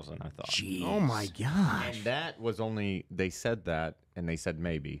 20,000. I thought. Jeez. Oh my gosh. And that was only. They said that, and they said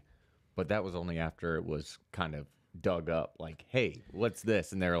maybe, but that was only after it was kind of dug up. Like, hey, what's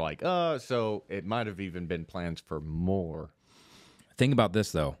this? And they're like, oh, so it might have even been plans for more. Think about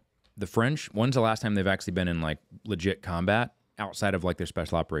this though. The French. When's the last time they've actually been in like legit combat outside of like their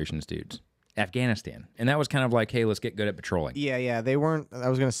special operations dudes? Afghanistan. And that was kind of like, hey, let's get good at patrolling. Yeah, they weren't. I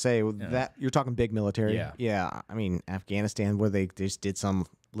was gonna say that you're talking big military. Yeah. I mean, Afghanistan, where they just did some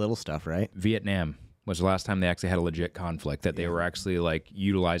little stuff, right? Vietnam was the last time they actually had a legit conflict that they were actually like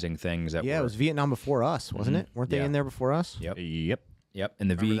utilizing things that Yeah, were, it was Vietnam before us, wasn't it? Weren't they Yeah. in there before us? Yep. Yep.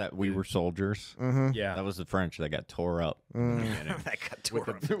 And the Remember that we were soldiers. Yeah. That was the French that got tore up. That got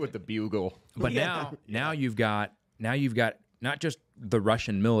torn. With the bugle. But now you've got not just the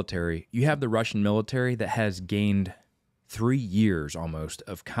Russian military. You have the Russian military that has gained 3 years almost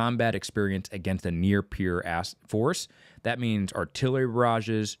of combat experience against a near peer force. That means artillery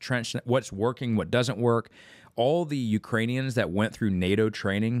barrages, trench, what's working, what doesn't work. All the Ukrainians that went through NATO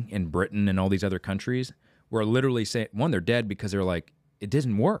training in Britain and all these other countries were literally saying, one, they're dead because they're like, it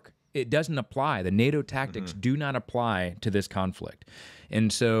doesn't work. It doesn't apply. The NATO tactics do not apply to this conflict.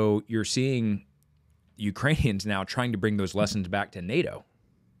 And so you're seeing Ukrainians now trying to bring those lessons back to NATO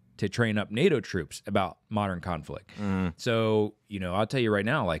to train up NATO troops about modern conflict. So, I'll tell you right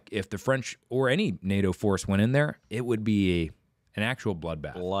now, like if the French or any NATO force went in there, it would be an actual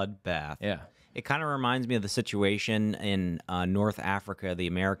bloodbath. Yeah. It kind of reminds me of the situation in North Africa. The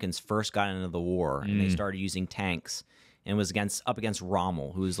Americans first got into the war, and they started using tanks, and was up against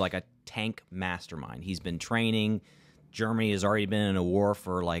Rommel, who's like a tank mastermind. He's been training. Germany has already been in a war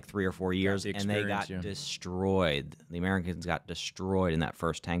for like 3 or 4 years, and they got destroyed. The Americans got destroyed in that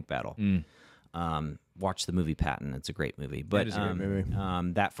first tank battle. Watch the movie Patton. It's a great movie. But is a great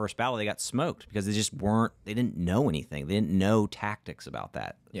movie. that first battle, they got smoked because they just weren't, they didn't know anything. They didn't know tactics about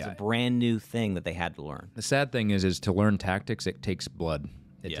that. It's a brand new thing that they had to learn. The sad thing is to learn tactics, it takes blood.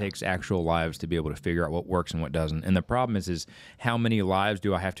 It takes actual lives to be able to figure out what works and what doesn't. And the problem is how many lives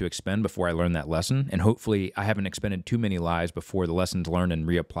do I have to expend before I learn that lesson? And hopefully I haven't expended too many lives before the lesson's learned and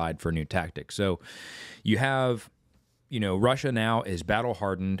reapplied for new tactics. So you have, Russia now is battle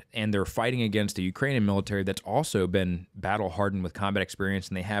hardened, and they're fighting against the Ukrainian military that's also been battle hardened with combat experience,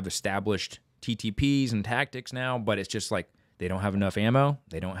 and they have established TTPs and tactics now, but it's just like they don't have enough ammo,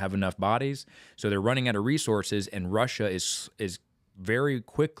 they don't have enough bodies, so they're running out of resources, and Russia is very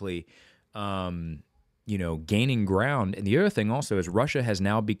quickly, gaining ground. And the other thing also is Russia has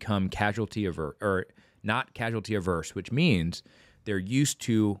now become not casualty averse, which means they're used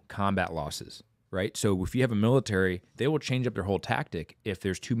to combat losses, right? So if you have a military, they will change up their whole tactic if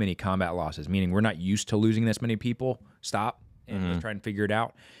there's too many combat losses, meaning we're not used to losing this many people. Stop and let's try and figure it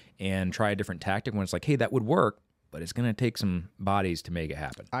out and try a different tactic when it's like, hey, that would work, but it's going to take some bodies to make it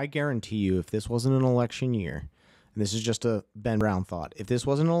happen. I guarantee you, if this wasn't an election year, and this is just a Ben Brown thought, if this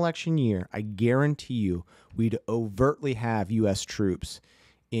wasn't an election year, I guarantee you we'd overtly have U.S. troops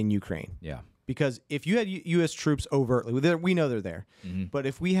in Ukraine. Yeah. Because if you had U.S. troops overtly, we know they're there. But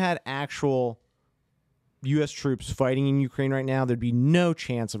if we had actual U.S. troops fighting in Ukraine right now, there'd be no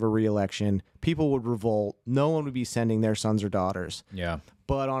chance of a re-election. People would revolt. No one would be sending their sons or daughters. Yeah.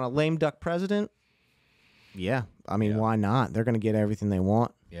 But on a lame duck president, why not? They're going to get everything they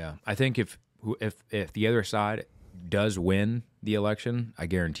want. Yeah. I think if the other side does win the election, I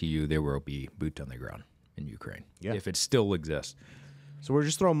guarantee you there will be boots on the ground in Ukraine. Yeah. If it still exists. So we're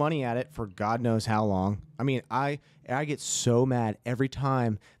just throwing money at it for God knows how long. I mean, I get so mad every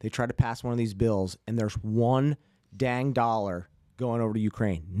time they try to pass one of these bills and there's one dang dollar going over to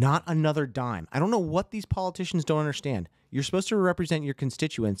Ukraine. Not another dime. I don't know what these politicians don't understand. You're supposed to represent your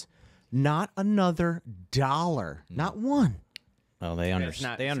constituents. Not another dollar. Not one. Well, they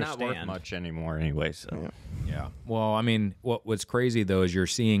understand. It's not worth much anymore anyway. So Yeah. Well, I mean, what's crazy though is you're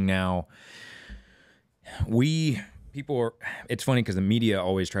seeing now. It's funny because the media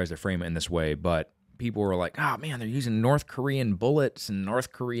always tries to frame it in this way, but people are like, "Oh man, they're using North Korean bullets and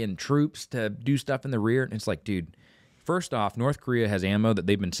North Korean troops to do stuff in the rear," and it's like, dude, First off, North Korea has ammo that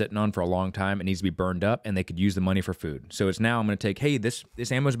they've been sitting on for a long time. It needs to be burned up, and they could use the money for food. So it's now I'm going to take, hey, this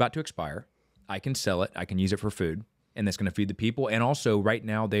ammo is about to expire. I can sell it. I can use it for food, and that's going to feed the people. And also, right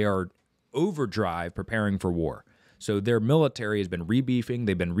now, they are overdrive preparing for war. So their military has been rebeefing.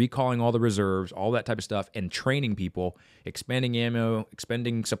 They've been recalling all the reserves, all that type of stuff, and training people, expanding ammo,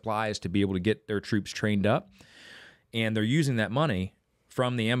 expending supplies to be able to get their troops trained up. And they're using that money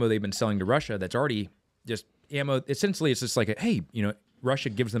from the ammo they've been selling to Russia that's already just ammo. Essentially, it's just like, hey, Russia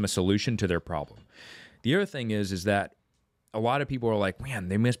gives them a solution to their problem. The other thing is that a lot of people are like, man,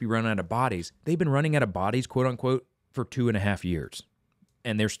 they must be running out of bodies. They've been running out of bodies, quote unquote, for 2.5 years.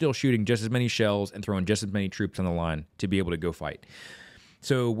 And they're still shooting just as many shells and throwing just as many troops on the line to be able to go fight.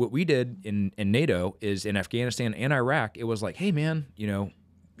 So what we did in NATO is in Afghanistan and Iraq, it was like, hey, man,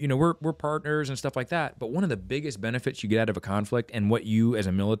 we're partners and stuff like that. But one of the biggest benefits you get out of a conflict and what you as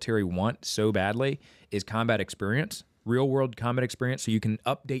a military want so badly is combat experience, real world combat experience. So you can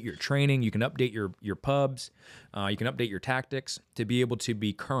update your training, you can update your pubs, you can update your tactics to be able to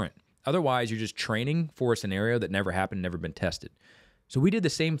be current. Otherwise, you're just training for a scenario that never happened, never been tested. So we did the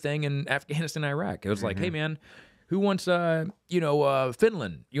same thing in Afghanistan and Iraq. It was like, hey, man, who wants, Finland?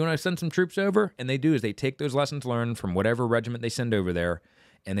 You want to send some troops over? And they do is they take those lessons learned from whatever regiment they send over there,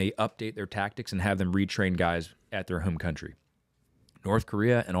 and they update their tactics and have them retrain guys at their home country. North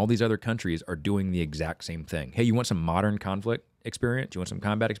Korea and all these other countries are doing the exact same thing. Hey, you want some modern conflict experience? You want some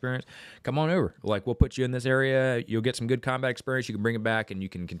combat experience? Come on over. Like, we'll put you in this area. You'll get some good combat experience. You can bring it back, and you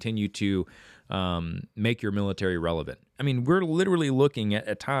can continue to make your military relevant. I mean, we're literally looking at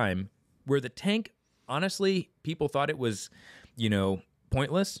a time where the tank, honestly, people thought it was,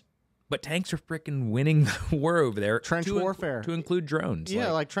 pointless. But tanks are freaking winning the war over there. Trench warfare. To include drones.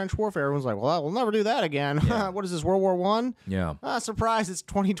 Yeah, like trench warfare. Everyone's like, well, we'll never do that again. Yeah. What is this, World War I? Yeah. Surprise, it's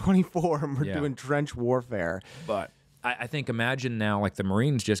 2024 and we're doing trench warfare. But I think imagine now, like the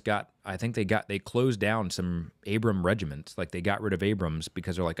Marines just got, they closed down some Abram regiments. Like they got rid of Abrams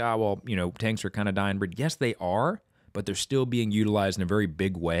because they're like, tanks are kind of dying. But yes, they are, but they're still being utilized in a very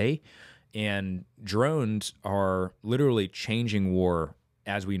big way. And drones are literally changing war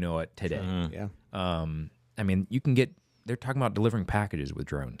as we know it today. Yeah. I mean, they're talking about delivering packages with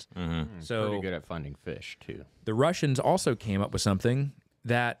drones. So pretty good at finding fish too. The Russians also came up with something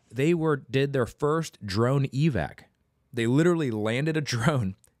that they did their first drone evac. They literally landed a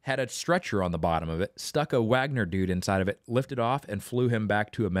drone, had a stretcher on the bottom of it, stuck a Wagner dude inside of it, lifted off, and flew him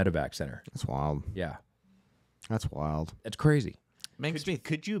back to a medevac center. That's wild. Yeah. That's wild. It's crazy.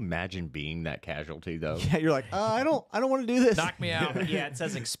 Could you imagine being that casualty though? Yeah, you're like, I don't want to do this. Knock me out. Yeah, it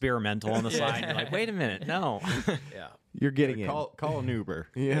says experimental on the side. You're like, wait a minute, no. Yeah. You're getting it. Call an Uber.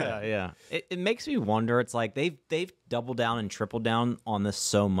 Yeah. It makes me wonder. It's like they've doubled down and tripled down on this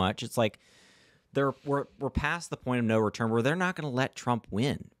so much. It's like we're past the point of no return where they're not going to let Trump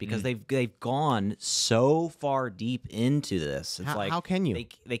win because they've gone so far deep into this. It's how can you?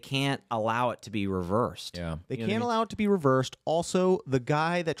 They can't allow it to be reversed. Yeah. They can't allow it to be reversed. Also, the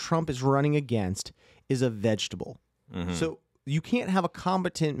guy that Trump is running against is a vegetable. So you can't have a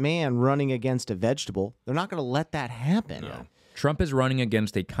competent man running against a vegetable. They're not going to let that happen. No. Trump is running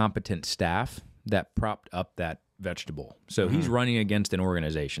against a competent staff that propped up that vegetable. So he's running against an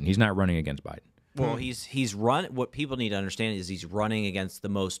organization. He's not running against Biden. Well, he's run. What people need to understand is he's running against the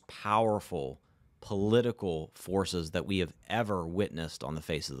most powerful political forces that we have ever witnessed on the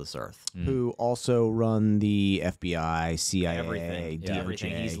face of this earth. Who also run the FBI, CIA, Everything. DOJ.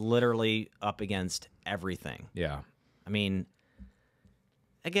 Everything. He's literally up against everything. Yeah. I mean,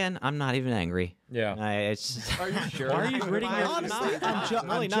 again, I'm not even angry. Yeah. It's just, Are you sure? why are you ridding your Honestly,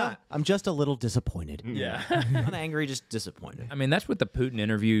 really not. I'm just a little disappointed. Yeah. Not angry, just disappointed. I mean, that's what the Putin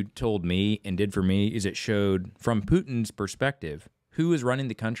interview told me and did for me is it showed from Putin's perspective who is running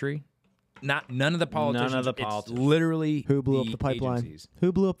the country. None of the politicians. None of the It's politicians. literally Who blew up the pipeline? agencies.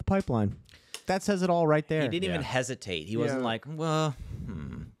 Who blew up the pipeline? That says it all right there. He didn't even hesitate. He wasn't like, well,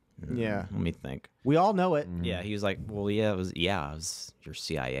 Yeah. let me think. We all know it. Yeah, he was like, well, it was your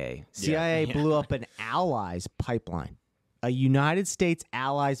CIA. CIA blew up an allies pipeline, a United States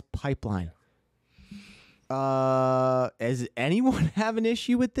allies pipeline. Does anyone have an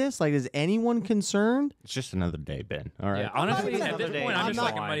issue with this? Like, is anyone concerned? It's just another day, Ben. All right. Yeah, honestly, even at this another day. point, I'm I'm just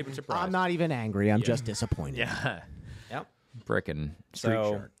like, not- I'm not even surprised. I'm not even angry. I'm just disappointed. Yeah. Yep. Frickin' street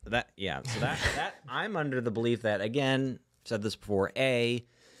So shark. that I'm under the belief that, again, said this before, A,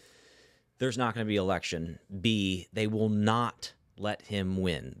 there's not going to be election. B, they will not let him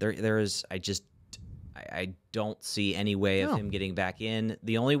win. There is, I don't see any way of him getting back in.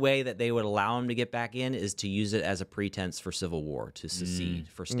 The only way that they would allow him to get back in is to use it as a pretense for civil war, to secede,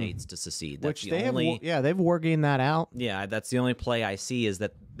 for states to secede. That's Which the only, they've war gamed that out. yeah, that's the only play I see, is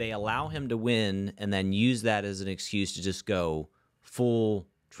that they allow him to win and then use that as an excuse to just go full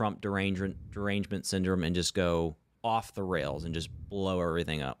Trump derangement syndrome and just go off the rails and just blow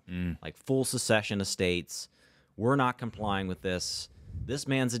everything up. Like full secession of states. We're not complying with this. This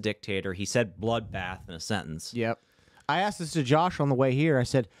man's a dictator. He said bloodbath in a sentence. Yep. I asked this to Josh on the way here. I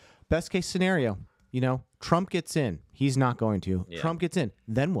said, best case scenario, Trump gets in. He's not going to. Yeah. Trump gets in.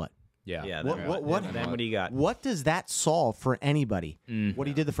 Then what? Yeah. What Then what do you got? What does that solve for anybody? What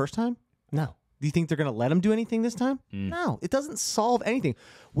he did the first time? No. Do you think they're going to let him do anything this time? No. It doesn't solve anything.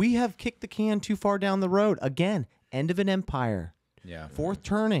 We have kicked the can too far down the road. Again, end of an empire. Yeah. Fourth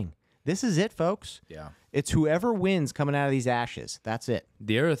turning. This is it, folks. Yeah. It's whoever wins coming out of these ashes. That's it.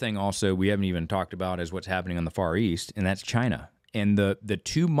 The other thing also we haven't even talked about is what's happening on the Far East, and that's China. And the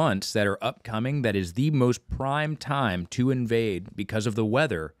 2 months that are upcoming, that is the most prime time to invade because of the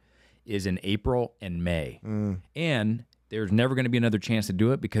weather, is in April and May. And there's never going to be another chance to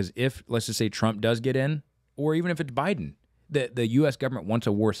do it, because if, let's just say, Trump does get in, or even if it's Biden, the U.S. government wants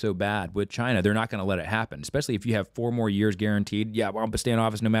a war so bad with China, they're not going to let it happen, especially if you have 4 more years guaranteed. Yeah, well, I'm going to stay in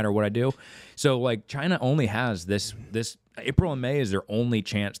office no matter what I do. So, like, China only has this April and May is their only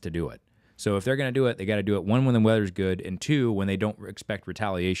chance to do it. So if they're going to do it, they got to do it, 1, when the weather's good, and 2, when they don't expect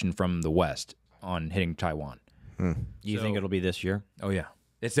retaliation from the West on hitting Taiwan. Do you think it'll be this year? Oh, yeah.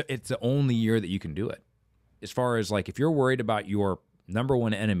 It's the only year that you can do it. As far as, like, if you're worried about your number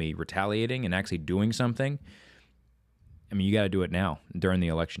one enemy retaliating and actually doing something, I mean, you got to do it now during the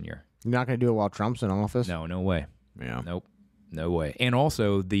election year. You're not going to do it while Trump's in office? No way. Yeah. Nope. No way. And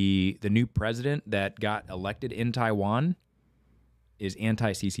also, the new president that got elected in Taiwan is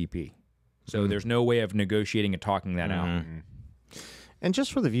anti-CCP. So there's no way of negotiating and talking that out. And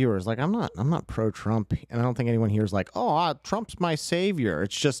just for the viewers, like, I'm not pro-Trump, and I don't think anyone here is like, Trump's my savior.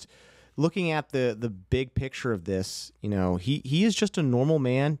 It's just looking at the big picture of this. He is just a normal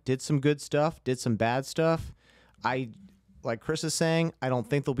man. Did some good stuff. Did some bad stuff. Like Chris is saying, I don't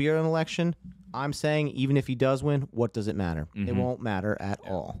think there'll be an election. I'm saying, even if he does win, what does it matter? It won't matter at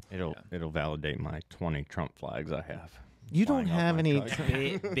all. It'll validate my 20 Trump flags I have. You don't have any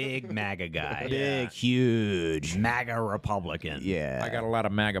Big MAGA guy. big, huge. MAGA Republican. Yeah. I got a lot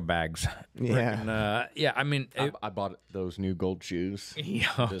of MAGA bags. Yeah. Yeah, I mean, I bought those new gold shoes.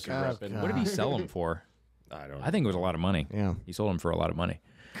 yeah. Just ripping. What did he sell them for? I don't know. I think it was a lot of money. Yeah. He sold them for a lot of money.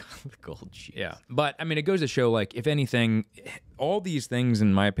 The gold shoes. Yeah. But, I mean, it goes to show, like, if anything, all these things,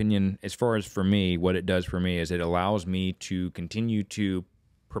 in my opinion, as far as for me, what it does for me is it allows me to continue to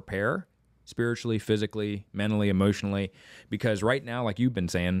prepare spiritually, physically, mentally, emotionally, because right now, like you've been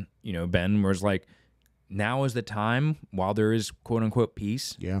saying, Ben, where it's like, now is the time, while there is quote unquote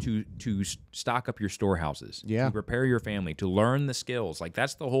peace, to stock up your storehouses, to prepare your family, to learn the skills. Like,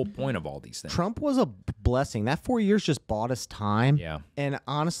 that's the whole point of all these things. Trump was a blessing. That 4 years just bought us time. Yeah. And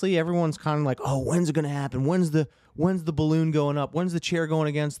honestly, everyone's kind of like, when's it going to happen? When's the balloon going up? When's the chair going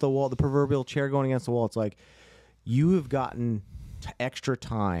against the wall? The proverbial chair going against the wall. It's like, you have gotten extra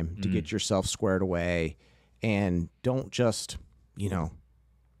time to get yourself squared away, and don't just,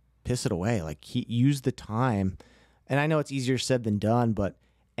 piss it away. Like, use the time. And I know it's easier said than done, but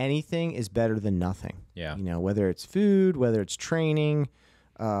anything is better than nothing. Yeah. Whether it's food, whether it's training,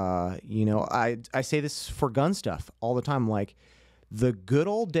 I say this for gun stuff all the time. Like, the good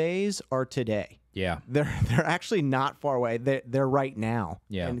old days are today. Yeah. They're actually not far away. They're right now.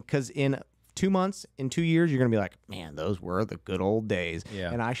 Yeah. And because in 2 months, in 2 years, you're going to be like, man, those were the good old days.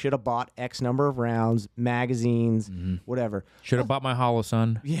 Yeah. And I should have bought X number of rounds, magazines, whatever. Should have bought my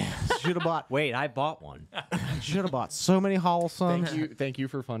Holosun. Yeah. Should have bought. Wait, I bought one. Should have bought so many Holosuns. Thank you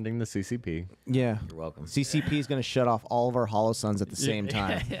for funding the CCP. Yeah. You're welcome. CCP is going to shut off all of our Holosuns at the same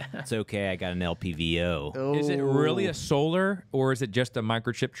time. It's okay. I got an LPVO. Is it really a solar, or is it just a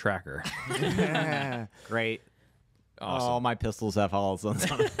microchip tracker? Great. Awesome. All my pistols have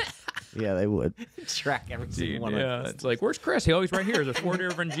Holosuns on them. Yeah, they would. Track every single one of Yeah, them. it's like, where's Chris? He always right here. There's 4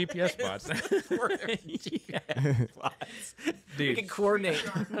 different GPS spots. We Dude, can coordinate.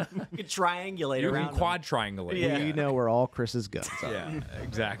 We can triangulate you can around quad triangulate. Yeah. We know where all Chris's guns are. Yeah,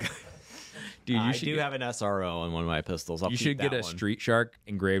 exactly. Dude, you I should do have an SRO on one of my pistols. you should get a street shark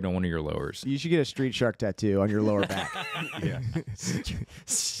engraved on one of your lowers. You should get a street shark tattoo on your lower back,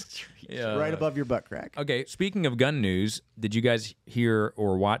 Yeah. right above your butt crack. Okay, speaking of gun news, did you guys hear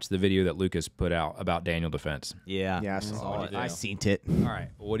or watch the video that Lucas put out about Daniel Defense? Yeah. Yeah, I That's saw all it. do. I seen it. All right,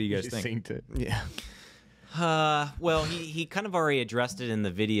 what do you guys think? Synced it. Yeah. Well, he kind of already addressed it in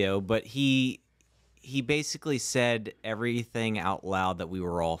the video, but he he basically said everything out loud that we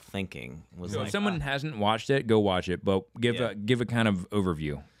were all thinking. Was So like, if someone hasn't watched it, go watch it. But give a kind of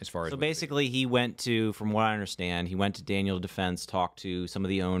overview as far as. so basically, he went to, from what I understand, he went to Daniel Defense, talked to some of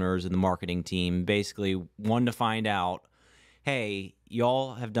the owners and the marketing team. Basically, wanted to find out, hey,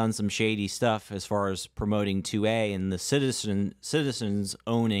 y'all have done some shady stuff as far as promoting 2A and the citizens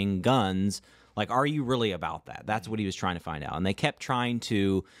owning guns. Like, are you really about that? That's what he was trying to find out. And they kept trying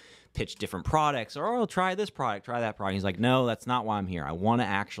to pitch different products, or oh, try this product, try that product. He's like, no, that's not why I'm here. I want to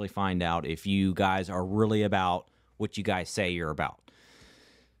actually find out if you guys are really about what you guys say you're about.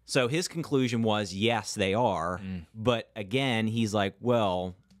 So his conclusion was, yes, they are. But again, he's like,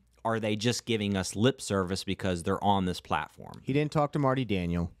 well, are they just giving us lip service because they're on this platform? He didn't talk to Marty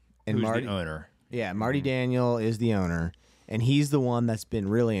Daniel. And Who's Marty, the owner? Yeah, Marty Daniel is the owner, and he's the one that's been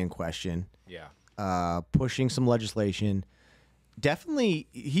really in question. Yeah. Pushing some legislation. Definitely,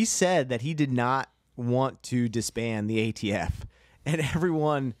 he said that he did not want to disband the ATF, and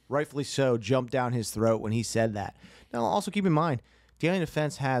everyone, rightfully so, jumped down his throat when he said that. Now, also keep in mind, Daniel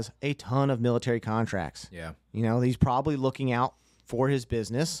Defense has a ton of military contracts. Yeah. You know, he's probably looking out for his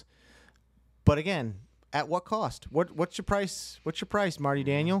business. But again, at what cost? What's your price? What's your price, Marty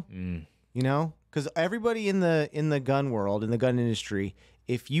Daniel? You know, because everybody in the gun world, in the gun industry,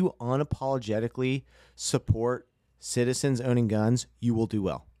 if you unapologetically support citizens owning guns, you will do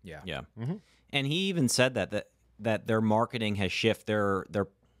well. Yeah. Yeah. And he even said that their marketing has shifted.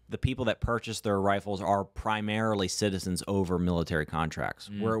 The people that purchase their rifles are primarily citizens over military contracts,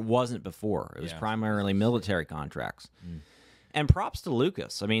 where it wasn't before. It was primarily military contracts. And props to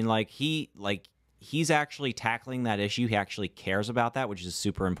Lucas. I mean, he's actually tackling that issue. He actually cares about that, which is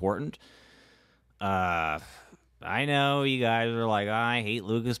super important. I know you guys are like, oh, I hate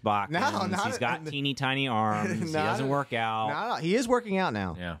Lucas Bachman. He's got teeny tiny arms. He doesn't work out. No, he is working out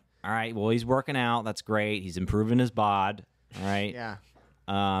now. Yeah. All right. Well, he's working out. That's great. He's improving his bod. All right. Yeah.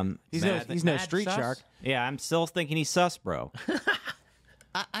 He's no street shark. Yeah, I'm still thinking he's sus, bro.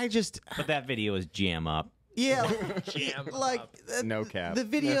 I just But that video is jam up. yeah, like No cap. The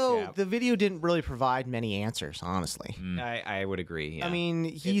video didn't really provide many answers, honestly. I would agree. Yeah. I mean,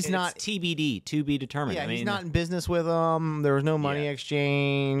 he's It's not. TBD, to be determined. Yeah, I mean, he's not in business with them. There was no money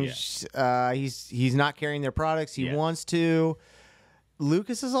exchange. He's not carrying their products. He wants to.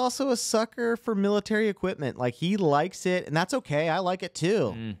 Lucas is also a sucker for military equipment. Like, he likes it, and that's okay. I like it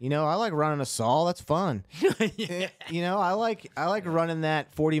too. You know, I like running a saw. That's fun. You know, I like running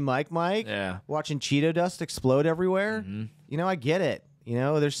that 40 mic. Yeah. Watching Cheeto dust explode everywhere. You know, I get it. You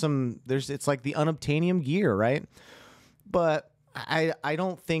know, it's like the unobtainium gear, right? But I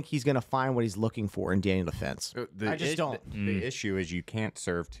don't think he's going to find what he's looking for in Daniel Defense. I just don't. The issue is you can't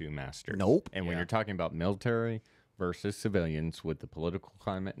serve two masters. Nope. And when you're talking about military versus civilians with the political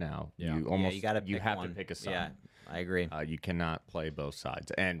climate now, you almost you have one. to pick a side. Yeah, I agree. You cannot play both sides.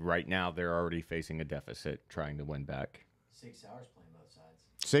 And right now they're already facing a deficit trying to win back. 6 hours playing both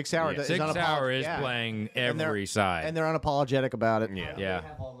sides. 6 hours. Yeah. 6 Hour is playing every side. And they're unapologetic about it. Yeah. They have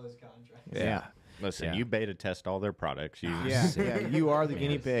all those contracts. Yeah. Listen, you beta test all their products. You You are the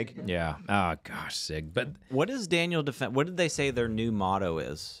guinea pig. Yeah. Oh gosh, Sig. But What is Daniel Defense? What did they say their new motto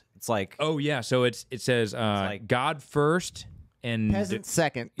is? It's like, oh yeah, so it says like- God first and Peasant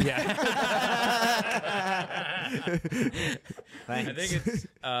second. Yeah. thanks. I think it's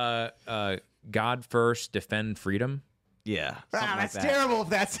God first, defend freedom. Yeah, something like That's that. terrible if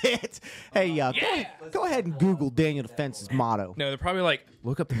that's it. Hey, go ahead and Google Daniel Defense's motto. No, they're probably like,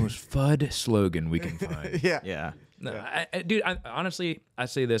 look up the most FUD slogan we can find. Yeah. Yeah, No, dude, honestly, I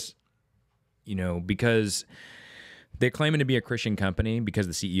say this, you know, because they're claiming to be a Christian company because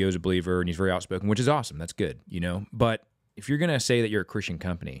the CEO is a believer and he's very outspoken, which is awesome. That's good, you know. But if you're going to say that you're a Christian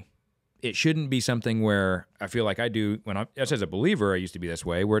company, it shouldn't be something where I feel like I do when as a believer, I used to be this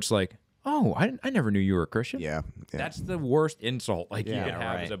way, where it's like, oh, I never knew you were a Christian. Yeah. That's the worst insult you can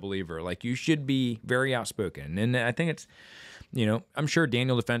have as a believer. Like, you should be very outspoken. And I think it's, you know, I'm sure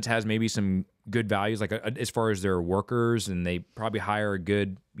Daniel Defense has maybe some good values, like as far as their workers, and they probably hire a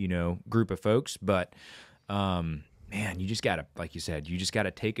good, you know, group of folks. But, man, you just got to, like you said, you just got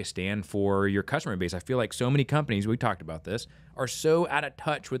to take a stand for your customer base. I feel like so many companies, we talked about this, are so out of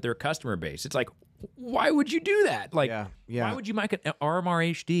touch with their customer base. It's like, why would you do that? Like, why would you make an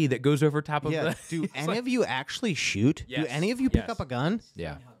RMR HD that goes over top of the... Do any of you actually shoot? Yes. Do any of you pick Yes. up a gun?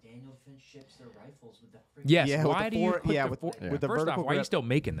 Yeah. How Daniel Defense ships their rifles with the freaking Yes. Yeah, with why the do you four- put yeah, the with- four- with the First off, vertical why are you grip. still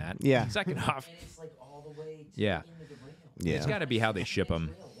making that? Yeah. Second off, and it's like all the way to Yeah. into the rail. Yeah. it's got to be how they ship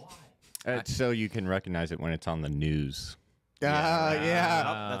them. Rail, why? so you can recognize it when it's on the news. Yeah.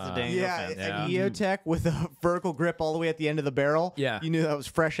 Oh, that's a Daniel Yeah, defense. an EOTech with a vertical grip all the way at the end of the barrel. Yeah. You knew that was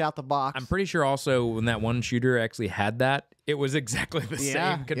fresh out the box. I'm pretty sure also when that one shooter actually had that, it was exactly the same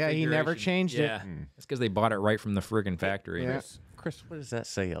configuration. Yeah, he never changed it. Yeah, that's because they bought it right from the friggin' factory. Yeah. Chris, what does that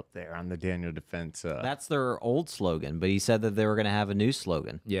say up there on the Daniel Defense? That's their old slogan, but he said that they were going to have a new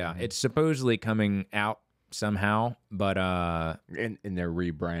slogan. Yeah, it's supposedly coming out somehow, but and they're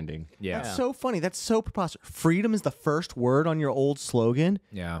rebranding. yeah, That's so funny. That's so preposterous. Freedom is the first word on your old slogan.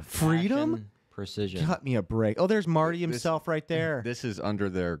 yeah. Freedom? Passion, precision. Cut me a break. Oh, there's Marty himself right there. This is under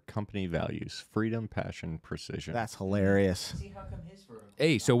their company values: freedom, passion, precision. That's hilarious. See how come his vertical?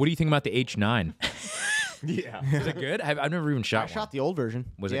 Hey, so what do you think about the H9? yeah. Is it good? I've never even shot I one. shot the old version.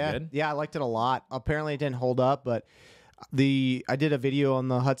 Was it Yeah. good? Yeah, I liked it a lot. Apparently, it didn't hold up, but I did a video on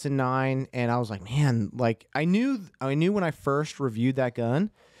the Hudson 9, and I was like, man, like I knew when I first reviewed that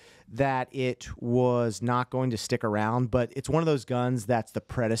gun that it was not going to stick around, but it's one of those guns that's the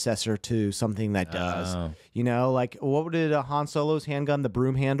predecessor to something that does. Oh. You know, like what did Han Solo's handgun, the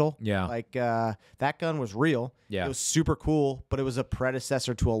broom handle? Yeah. Like that gun was real. Yeah. It was super cool, but it was a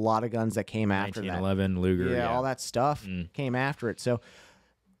predecessor to a lot of guns that came after that. 1911 Luger. Yeah, all that stuff came after it. So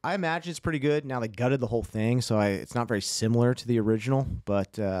I imagine it's pretty good. Now they gutted the whole thing, so it's not very similar to the original.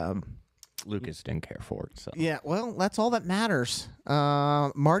 But Lucas didn't care for it. So yeah, well, that's all that matters.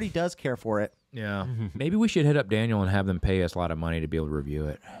 Marty does care for it. Yeah. Maybe we should hit up Daniel and have them pay us a lot of money to be able to review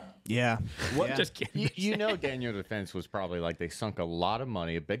it. Yeah. What? Just kidding. you know, Daniel Defense was probably like they sunk a lot of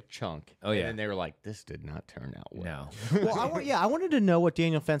money, a big chunk. Oh, yeah. and then they were like, "This did not turn out well." No. Well, I wanted to know what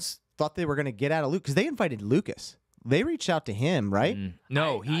Daniel Fence thought they were going to get out of Luke because they invited Lucas. They reached out to him, right?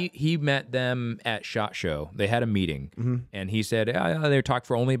 No, he met them at SHOT Show. They had a meeting, and he said they talked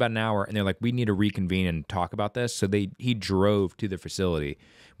for only about an hour, and they're like, "We need to reconvene and talk about this." So he drove to the facility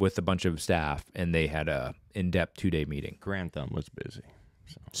with a bunch of staff, and they had a in-depth 2-day meeting. Grand Thumb was busy.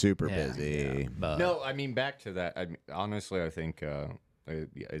 Super busy. But No, I mean back to that. I mean, honestly, I think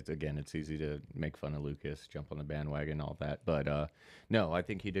it's easy to make fun of Lucas, jump on the bandwagon, all that. But no, I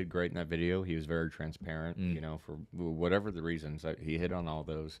think he did great in that video. He was very transparent. You know, for whatever the reasons, he hit on all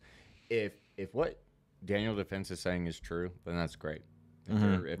those. If what Daniel Defense is saying is true, then that's great.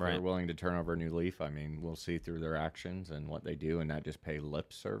 If they're willing to turn over a new leaf, I mean, we'll see through their actions and what they do, and not just pay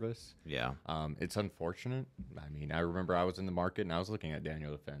lip service. Yeah. It's unfortunate. I mean, I remember I was in the market and I was looking at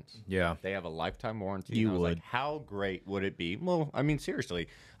Daniel Defense. yeah, They have a lifetime warranty. You and I was would. like, how great would it be? Well, I mean, seriously,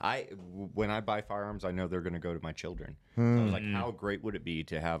 when I buy firearms, I know they're going to go to my children. So I was like, how great would it be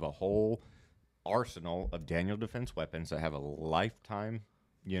to have a whole arsenal of Daniel Defense weapons that have a lifetime,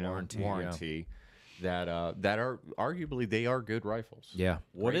 warranty that are arguably they are good rifles. yeah.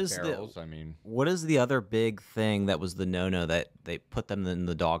 What Great is barrels, I mean, What is the other big thing that was the no-no that they put them in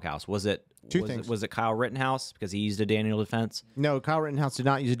the doghouse? Was it Two was things. Was it Kyle Rittenhouse because he used a Daniel Defense? No, Kyle Rittenhouse did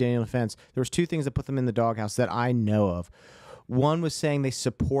not use a Daniel Defense. There was two things that put them in the doghouse that I know of. One was saying they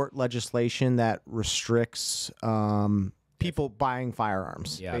support legislation that restricts people buying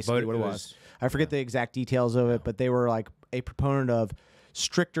firearms. Yeah, basically but what it it was. was- I forget the exact details of it, but they were like a proponent of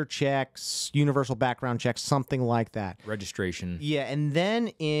stricter checks, universal background checks, something like that. Registration. Yeah, and then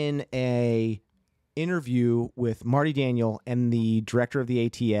in a interview with Marty Daniel and the director of the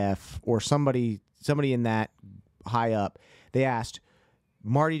ATF or somebody in that high up, they asked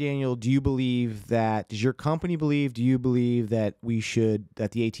Marty Daniel, does your company believe, do you believe that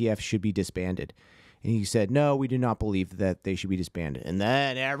that the ATF should be disbanded? And he said, no, we do not believe that they should be disbanded. And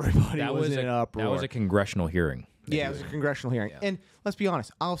then everybody was in an uproar. That was a congressional hearing. Yeah, it was a congressional hearing. And let's be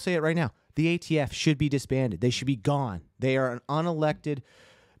honest, I'll say it right now. The ATF should be disbanded. They should be gone. They are an unelected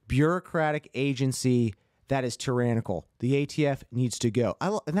bureaucratic agency that is tyrannical. The ATF needs to go.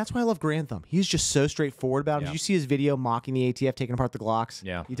 And that's why I love Grand Thumb. He's just so straightforward about it. Yeah. Did you see his video mocking the ATF taking apart the Glocks?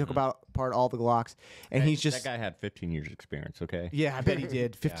 Yeah. He took apart all the Glocks. And he's just... that guy had 15 years experience. Okay. Yeah, I bet he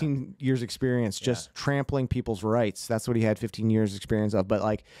did. 15 years experience just trampling people's rights. That's what he had 15 years experience of. But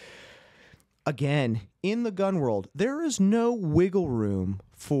like, again, in the gun world, there is no wiggle room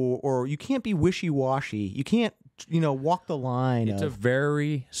or you can't be wishy-washy. You can't, walk the line. It's a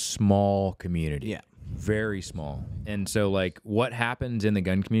very small community. Yeah. Very small. And so, like, what happens in the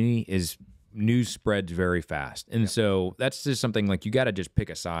gun community is news spreads very fast. And so that's just something like you got to just pick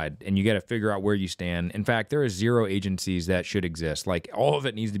a side and you got to figure out where you stand. In fact, there are 0 agencies that should exist. Like, all of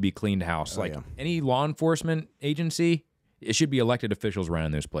it needs to be cleaned house. Any law enforcement agency, it should be elected officials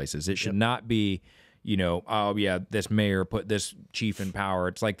running those places. It should not be, you know, oh yeah, this mayor put this chief in power.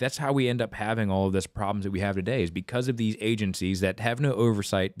 It's like that's how we end up having all of this problems that we have today is because of these agencies that have no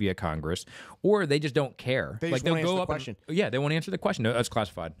oversight via Congress, or they just don't care. They like just they'll won't answer go the up question. yeah, they won't answer the question. No, that's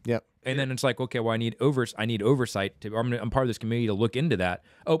classified. Yep. And then it's like, okay, well, I need oversight. I'm part of this committee to look into that.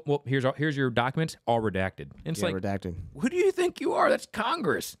 Oh, well, here's your documents, all redacted. And it's Yeah, like, redacted. who do you think you are? That's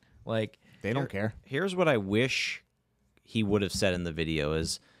Congress. Like, They don't care. Here's what I wish he would have said in the video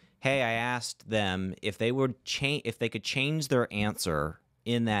is, hey, I asked them if they would change, if they could change their answer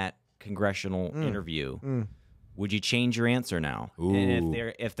in that congressional interview. Would you change your answer now? And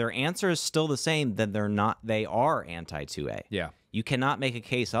if their answer is still the same, then they are anti-2A. yeah, You cannot make a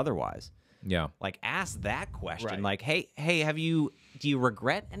case otherwise. yeah. Like, ask that question. Right. Like, hey, do you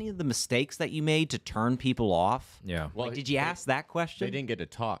regret any of the mistakes that you made to turn people off? Yeah. Well, Like, did you ask that question? They didn't get to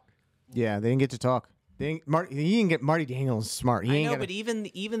talk. Yeah, they didn't get to talk. He didn't get Marty Daniels smart. He I ain't know, gotta- but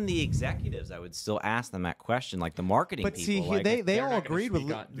even the executives, I would still ask them that question. Like the marketing But people. see, like, they they're all not gonna agreed with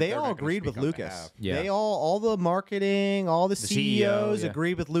speak on- they they're all not gonna agreed with speak on Lucas. behalf. Yeah. They all the marketing, all the CEOs CEO, yeah.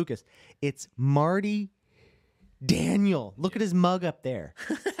 agreed with Lucas. It's Marty Daniel. Look at his mug up there.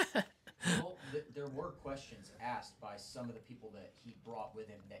 Well, there were questions asked by some of the people that he brought with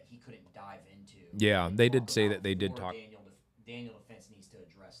him that he couldn't dive into. Yeah, And they did talk say about that they did before talk. Daniel Defense needs to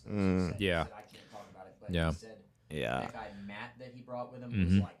address those. He said, yeah. He said, I can't talk about it, but Yeah. he said Yeah. that guy Matt that he brought with him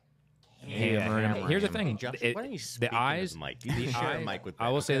was like Hammering him. Here's the hammering thing. Josh, it- why don't you the speak eyes. into the mic? You need to share a mic with I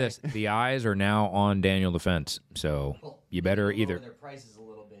Ben, will say okay? this: the eyes are now on Daniel Defense, so you better lower either. their prices a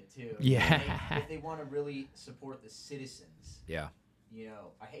little bit too. Yeah. If they want to really support the citizens, Yeah. you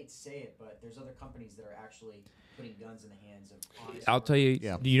know, I hate to say it, but there's other companies that are actually putting guns in the hands of honest. I'll tell you.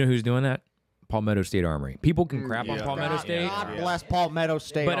 Yeah. Do you know who's doing that? Palmetto State Armory. People can crap on yeah. Palmetto State, God bless Palmetto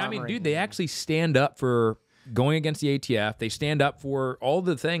State. but I mean, Armory. dude, they actually stand up for going against the ATF. They stand up for all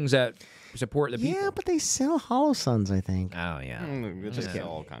the things that support the people. Yeah, but they sell Hollow Suns, I think. Oh yeah. Just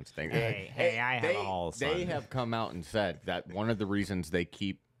all kinds of things. Hey, I have a Hall They Sun. have come out and said that one of the reasons they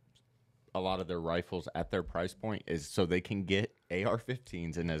keep a lot of their rifles at their price point is so they can get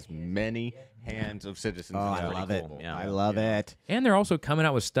AR-15s in as many hands of citizens. Oh, as I pretty love it. cool. Yeah. I love it. And they're also coming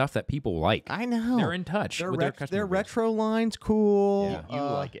out with stuff that people like. I know. They're in touch Their, with their ret- customer their base. retro line's cool. Yeah. You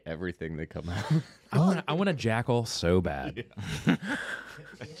like everything that come out. I want a jackal so bad.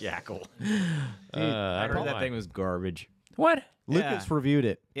 Jackal. I I heard that thing was garbage. What? Lucas reviewed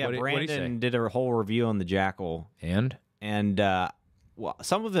it. Yeah, What'd he say? Brandon did a whole review on the Jackal, And and well,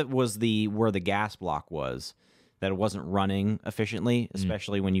 some of it was where the gas block was, that it wasn't running efficiently,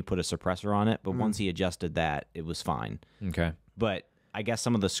 especially when you put a suppressor on it. But once he adjusted that, it was fine. okay. But I guess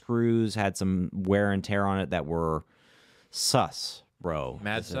some of the screws had some wear and tear on it that were sus, bro.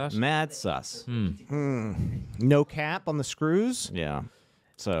 Mad sus? Mad sus. No cap on the screws. Yeah.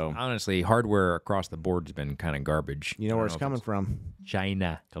 So Honestly, hardware across the board has been kind of garbage. You know where it's coming from.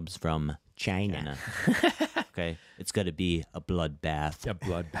 China. comes from China. okay, it's got to be a bloodbath. A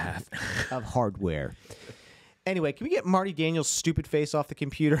bloodbath. Of hardware. Anyway, can we get Marty Daniels' stupid face off the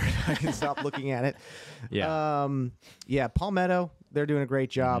computer? I can stop looking at it. Yeah. Yeah, Palmetto, they're doing a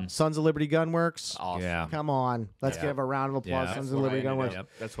great job. Sons of Liberty Gunworks. Yeah. Come on. Let's give a round of applause. Yeah. Sons That's of what I Liberty ended Gunworks. up-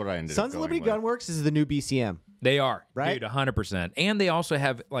 That's what I ended Sons up of Liberty going with. Gunworks is the new BCM. They are. Right? Dude, 100%. And they also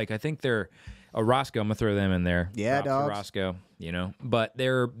have, like, I think they're Roscoe. I'm going to throw them in there. Yeah, Props to dogs. Roscoe, you know. But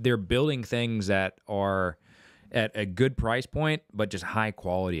they're building things that are at a good price point, but just high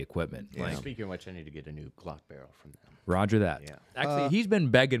quality equipment. Like, Speaking of which, I need to get a new Glock barrel from them. Roger that. Yeah. Actually, he's been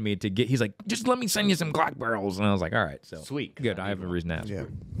begging me to get. He's like, just let me send you some Glock barrels, and I was like, all right, so Sweet, 'cause good. I I need have a one. reason to ask. Yeah.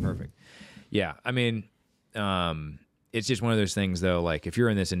 Perfect. Yeah, I mean, it's just one of those things, though. Like, if you're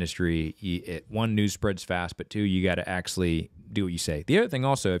in this industry, one, news spreads fast, but two, you got to actually do what you say. The other thing,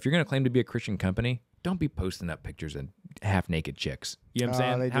 also, if you're going to claim to be a Christian company, don't be posting up pictures of half naked chicks. You know what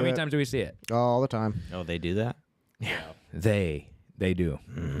I'm they saying? How do many it. times do we see it? All the time. Oh, they do that? They do.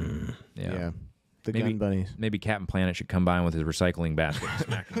 Yeah. The Maybe- gun bunnies. Maybe Captain Planet should come by with his recycling basket and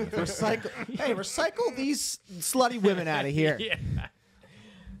smack them in the face. Recycle these slutty women out of here. Yeah.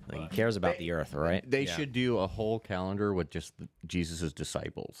 Like, he cares about the earth, right? They should do a whole calendar with just Jesus'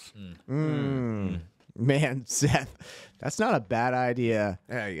 disciples. Man, Seth, that's not a bad idea.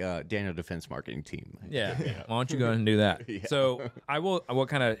 Hey, Daniel Defense Marketing Team. Yeah. Why don't you go ahead and do that? So I will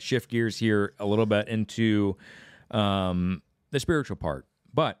kind of shift gears here a little bit into the spiritual part.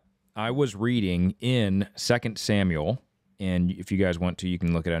 But I was reading in 2 Samuel, and if you guys want to, you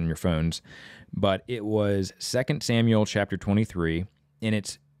can look it up on your phones. But it was 2 Samuel chapter 23, and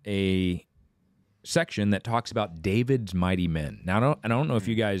it's a section that talks about David's mighty men. Now, I don't know if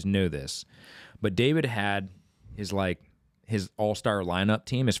you guys know this, but David had his all-star lineup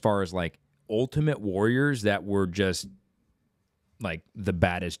team as far as like ultimate warriors that were just like the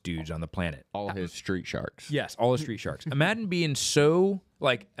baddest dudes on the planet. All his street sharks. Yes, all the street sharks. Imagine being so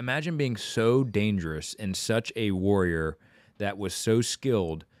dangerous and such a warrior that was so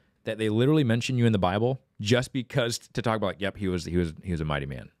skilled that they literally mention you in the Bible just because to talk about like, yep, he was a mighty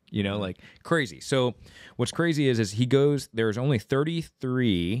man. You know, like crazy. So what's crazy is he goes, there's only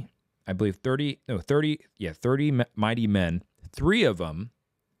 33, I believe 30 mighty men. 3 of them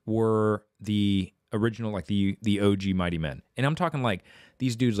were the original, like the OG mighty men. And I'm talking like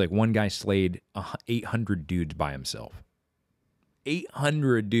these dudes, like one guy slayed 800 dudes by himself.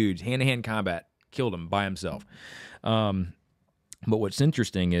 800 dudes, hand-to-hand combat, killed him by himself. But what's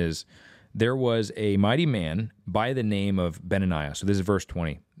interesting is there was a mighty man by the name of Benaniah. So this is verse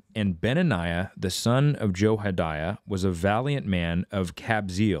 20. And Benaniah, the son of Jehoiada, was a valiant man of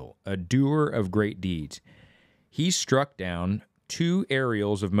Kabzeel, a doer of great deeds. He struck down 2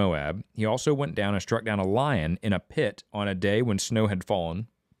 Ariels of Moab. He also went down and struck down a lion in a pit on a day when snow had fallen.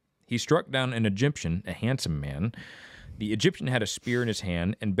 He struck down an Egyptian, a handsome man. The Egyptian had a spear in his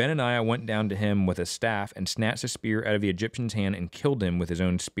hand, and Benaniah went down to him with a staff and snatched a spear out of the Egyptian's hand and killed him with his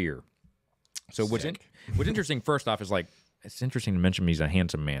own spear. So what's interesting, first off, is like, it's interesting to mention he's a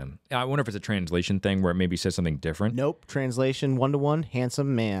handsome man. I wonder if it's a translation thing where it maybe says something different. Nope. Translation 1-to-1,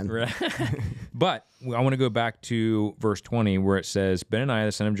 handsome man. Right. But I want to go back to verse 20 where it says, Benaniah,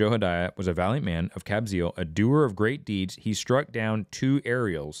 the son of Jehoiada, was a valiant man of Kabzeel, a doer of great deeds. He struck down 2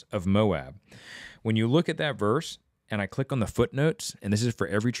 Ariels of Moab. When you look at that verse, and I click on the footnotes, and this is for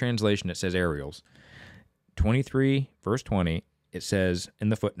every translation that says Ariels, 23, verse 20, it says in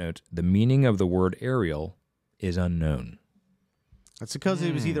the footnotes, the meaning of the word Ariel is unknown. That's because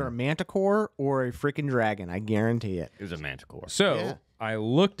it was either a manticore or a freaking dragon. I guarantee it. It was a manticore. So Yeah. I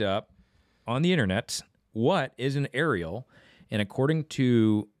looked up on the internet what is an Ariel, and according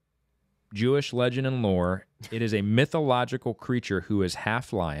to Jewish legend and lore, it is a mythological creature who is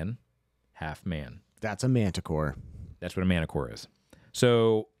half lion, half man. That's a manticore. That's what a manticore is.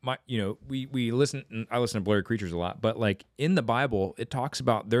 So we listen. I listen to Blurry Creatures a lot, but like in the Bible, it talks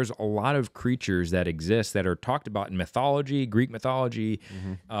about there's a lot of creatures that exist that are talked about in mythology, Greek mythology.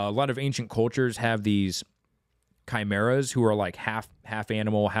 A lot of ancient cultures have these chimeras who are like half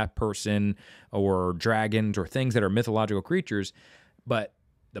animal, half person, or dragons, or things that are mythological creatures. But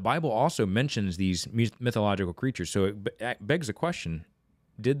the Bible also mentions these mythological creatures. So it begs the question: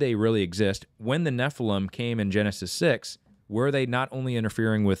 did they really exist? When the Nephilim came in Genesis 6? Were they not only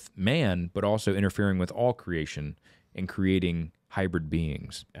interfering with man, but also interfering with all creation and creating hybrid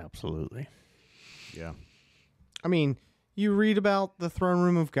beings? Absolutely. Yeah. I mean, you read about the throne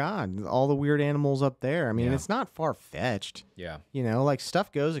room of God, all the weird animals up there. I mean, Yeah. it's not far-fetched. Yeah. You know, like stuff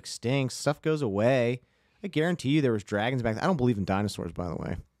goes extinct, stuff goes away. I guarantee you there was dragons back then. I don't believe in dinosaurs, by the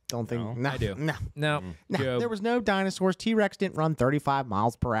way. Don't think. No, I do. No. No, Job, There was no dinosaurs. T-Rex didn't run 35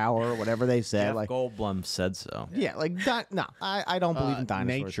 miles per hour or whatever they said. Jeff Like, Goldblum said so. yeah, like no, I don't believe in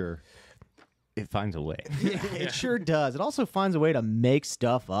dinosaurs. Nature, it finds a way. It sure does. It also finds a way to make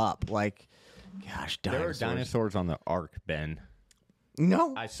stuff up. Like, gosh, There were dinosaurs. dinosaurs on the Ark, Ben.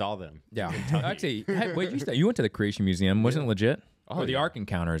 No, I saw them. yeah. Actually, wait, you went to the Creation Museum. Wasn't it legit? Oh, or the yeah. Ark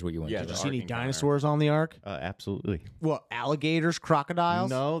Encounter is what you went Yeah, to. the see any Ark encounter. dinosaurs on the ark? Absolutely. What, alligators, crocodiles?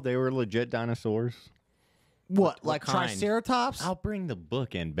 No, they were legit dinosaurs. What like kind? triceratops? I'll bring the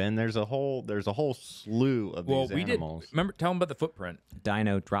book in, Ben. There's a whole slew of Well, these we animals. did. Remember, tell them about the footprint.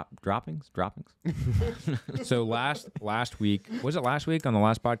 Dino droppings? So last week, was it last week on the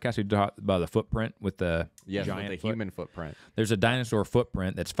last podcast we talked about the footprint with the Yes, giant with the foot? human footprint. There's a dinosaur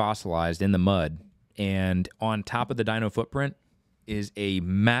footprint that's fossilized in the mud, and on top of the dino footprint is a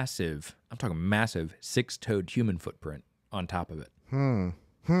massive, I'm talking massive, 6-toed human footprint on top of it.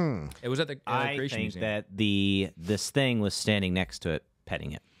 It was at the I Creation think Museum. that this thing was standing next to it,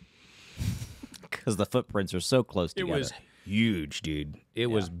 petting it, because the footprints are so close It together. was huge, dude. It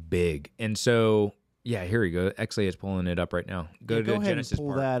was big. And so, yeah, here we go. Exley is pulling it up right now. Go to Go the ahead Genesis and pull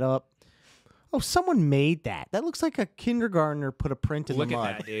part. that up. Oh, someone made that. That looks like a kindergartner put a print in Look the at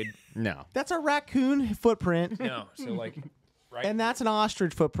mud. that, dude. No. That's a raccoon footprint, No, so like, right, and that's an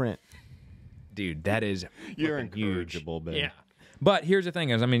ostrich footprint. dude, that is You're fucking huge. incorrigible, Ben. Yeah. But here's the thing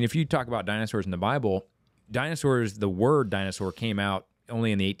is, I mean, if you talk about dinosaurs in the Bible, dinosaurs, the word dinosaur came out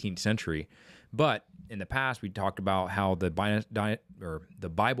only in the 18th century. But in the past, we talked about how the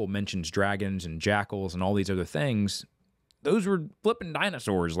Bible mentions dragons and jackals and all these other things. Those were flipping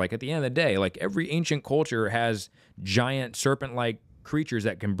dinosaurs. Like at the end of the day, like every ancient culture has giant serpent-like creatures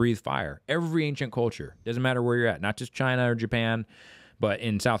that can breathe fire. Every ancient culture. Doesn't matter where you're at, not just China or Japan, but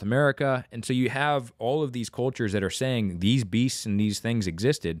in South America. And so you have all of these cultures that are saying these beasts and these things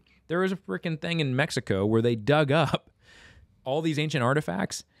existed. There was a freaking thing in Mexico where they dug up all these ancient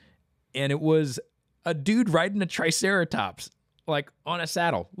artifacts, and it was a dude riding a triceratops, like on a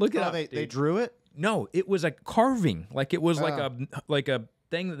saddle. Look it up. They drew it? No, it was a carving. Like it was like a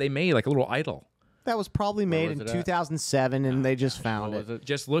thing that they made, like a little idol. That was probably made was in it at? 2007, and they just found What was it. it?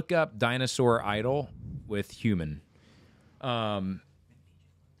 Just look up dinosaur idol with human.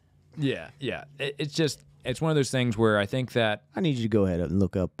 Yeah. It's one of those things where I think that I need you to go ahead and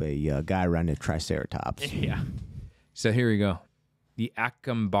look up a guy riding a triceratops. yeah. So here we go. The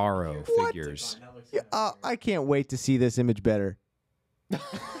Akambaro figures. Yeah, I can't wait to see this image better.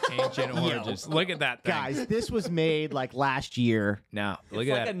 Ancient origins. Look at that thing. Guys, this was made like last year. Now, look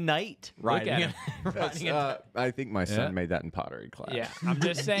It's at like that. a knight Look riding at it. it. riding it. I think my son Yeah. made that in pottery class. Yeah, I'm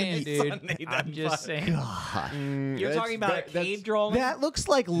just saying, dude. made that I'm just saying. You're talking about a cave drawing? That looks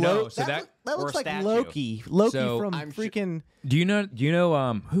like No, Loki. so that- that or looks a like statue. Loki. So, from I'm freaking. Do you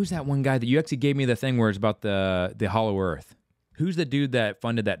know who's that one guy that you actually gave me the thing where it's about the Hollow Earth? Who's the dude that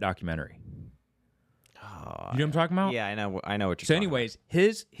funded that documentary? You know what I'm talking about? Yeah, I know what you're So, talking anyways,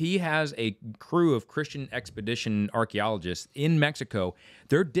 he has a crew of Christian expedition archaeologists in Mexico.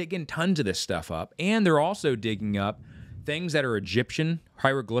 They're digging tons of this stuff up, and they're also digging up things that are Egyptian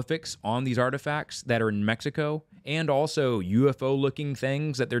hieroglyphics on these artifacts that are in Mexico, and also UFO-looking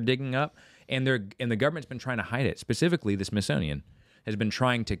things that they're digging up. And the government's been trying to hide it. Specifically, the Smithsonian has been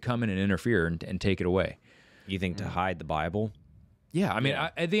trying to come in and interfere and take it away. You think to hide the Bible? Yeah, I mean,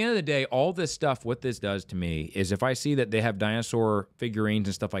 at the end of the day, all this stuff, what this does to me is if I see that they have dinosaur figurines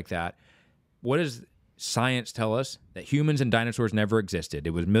and stuff like that, what does science tell us? That humans and dinosaurs never existed.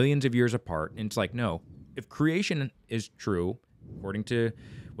 It was millions of years apart. And it's like, no, if creation is true, according to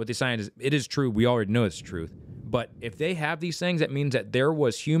what the science is, it is true. We already know it's truth. But if they have these things, that means that there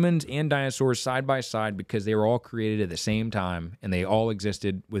was humans and dinosaurs side by side because they were all created at the same time and they all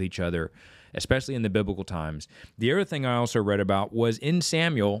existed with each other, especially in the biblical times. The other thing I also read about was in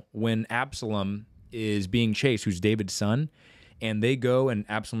Samuel when Absalom is being chased, who's David's son, and they go and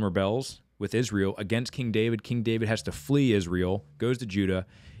Absalom rebels with Israel against King David. King David has to flee Israel, goes to Judah.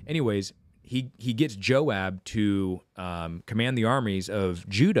 Anyways, he gets Joab to command the armies of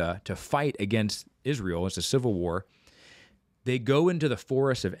Judah to fight against Israel. It's a civil war. They go into the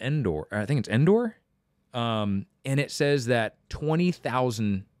forest of Endor. I think it's Endor. And it says that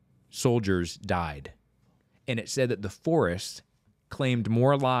 20,000 soldiers died. And it said that the forest claimed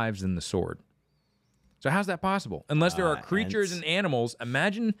more lives than the sword. So how's that possible? Unless there are creatures and animals.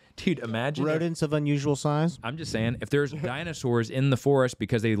 Imagine. Rodents of unusual size. I'm just saying, if there's dinosaurs in the forest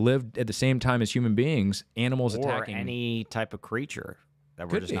because they lived at the same time as human beings, animals Or attacking. any type of creature that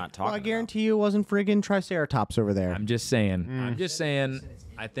we're Could just be. not Well, talking I guarantee you it wasn't friggin' triceratops over there. I'm just saying.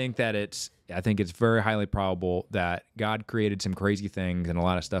 I think it's very highly probable that God created some crazy things and a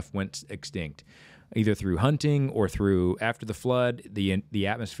lot of stuff went extinct, either through hunting or through after the flood, the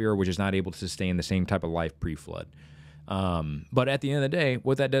atmosphere, which is not able to sustain the same type of life pre-flood. But at the end of the day,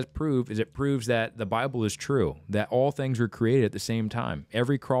 what that does prove is it proves that the Bible is true, that all things were created at the same time.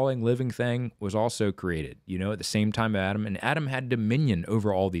 Every crawling, living thing was also created, at the same time as Adam, and Adam had dominion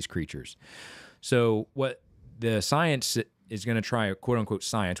over all these creatures. So what the science is going to try, quote unquote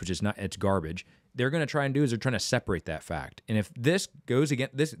science, which is not, it's garbage, they're going to try and do is they're trying to separate that fact. And if this goes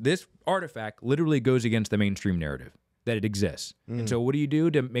against, this artifact literally goes against the mainstream narrative that it exists. And so what do you do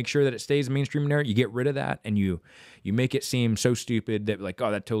to make sure that it stays the mainstream narrative? You get rid of that and you make it seem so stupid that like, oh,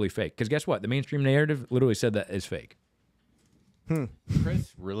 that's totally fake. Because guess what? The mainstream narrative literally said that is fake.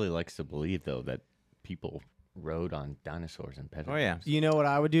 Chris really likes to believe though that people rode on dinosaurs and pet. Oh yeah. You know what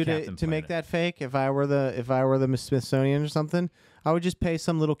I would do Captain to make Planet. that fake if I were the Smithsonian or something? I would just pay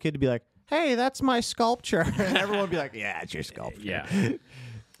some little kid to be like, "Hey, that's my sculpture," and everyone would be like, "Yeah, it's your sculpture." Yeah.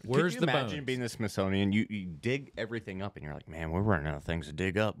 Could Where's you the imagine bones? being the Smithsonian? You dig everything up, and you're like, man, we're running out of things to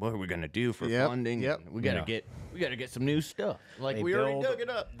dig up. What are we gonna do for Yep, funding? yep. We gotta get some new stuff. Like They we already build- dug it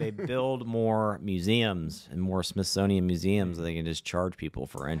up. They build more museums and more Smithsonian museums that they can just charge people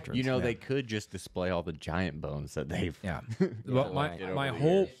for entrance. You know, they could just display all the giant bones that they've. Yeah. Well, collected my over the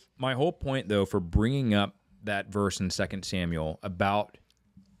whole years. my whole point though for bringing up that verse in 2 Samuel about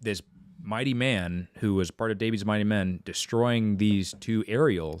this mighty man who was part of David's mighty men destroying these two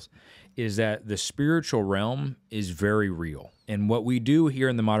Ariels is that the spiritual realm is very real. And what we do here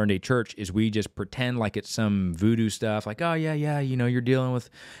in the modern day church is we just pretend like it's some voodoo stuff, like, oh yeah, you're dealing with,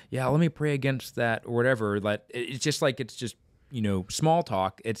 let me pray against that or whatever. Like it's just small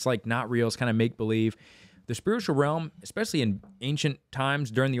talk. It's like not real. It's kind of make believe. The spiritual realm, especially in ancient times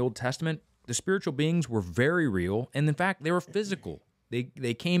during the Old Testament, the spiritual beings were very real, and in fact, they were physical.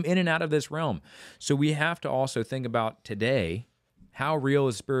 They came in and out of this realm. So we have to also think about today how real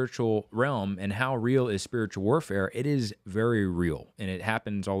is spiritual realm and how real is spiritual warfare, it is very real, and it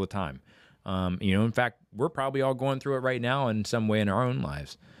happens all the time. In fact, we're probably all going through it right now in some way in our own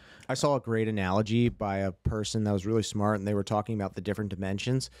lives. I saw a great analogy by a person that was really smart, and they were talking about the different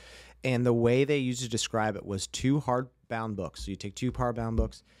dimensions. And the way they used to describe it was two hardbound books. So you take two hardbound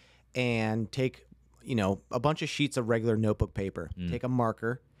books and take, a bunch of sheets of regular notebook paper. Take a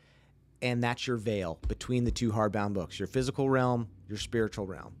marker, and that's your veil between the two hardbound books, your physical realm, your spiritual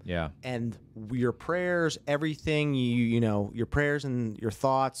realm. Yeah. And your prayers, everything, your prayers and your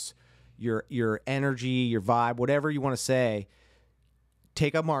thoughts, your energy, your vibe, whatever you want to say,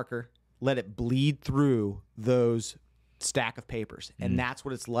 take a marker, let it bleed through those stack of papers. And that's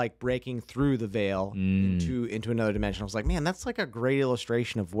what it's like breaking through the veil into another dimension. I was like, man, that's like a great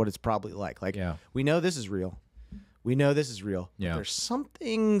illustration of what it's probably like. Like, we know this is real. We know this is real. Yeah. But there's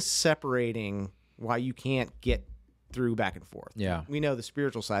something separating why you can't get through back and forth. Yeah. We know the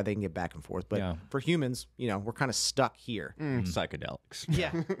spiritual side, they can get back and forth. But for humans, we're kind of stuck here. Psychedelics.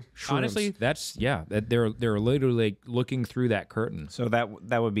 Yeah. Honestly, that they're literally looking through that curtain. So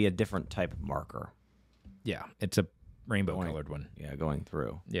that would be a different type of marker. Yeah, it's a rainbow colored one. Yeah, going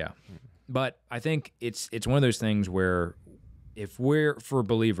through. Yeah. But I think it's one of those things where if we're, for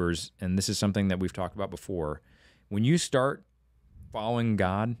believers, and this is something that we've talked about before, when you start following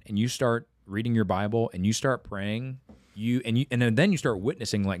God and you start reading your Bible and you start praying, and then you start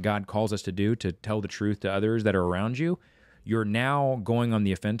witnessing like God calls us to do, to tell the truth to others that are around you, you're now going on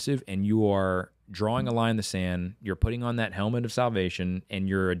the offensive and you are drawing a line in the sand. You're putting on that helmet of salvation and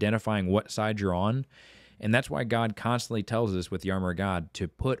you're identifying what side you're on. And that's why God constantly tells us with the armor of God to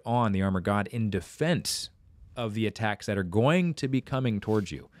put on the armor of God in defense of the attacks that are going to be coming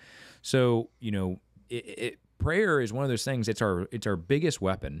towards you. So, prayer is one of those things. It's our biggest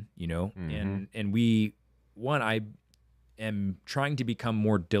weapon, and I am trying to become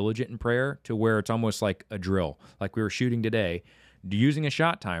more diligent in prayer to where it's almost like a drill, like we were shooting today, using a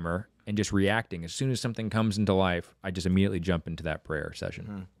shot timer and just reacting. As soon as something comes into life, I just immediately jump into that prayer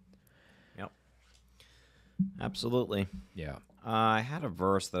session. Yep. Absolutely. Yeah. I had a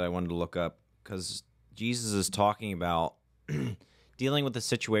verse that I wanted to look up because Jesus is talking about dealing with the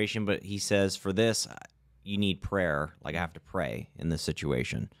situation, but he says, for this, you need prayer. Like, I have to pray in this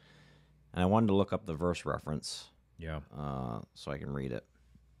situation. And I wanted to look up the verse reference. Yeah. So I can read it.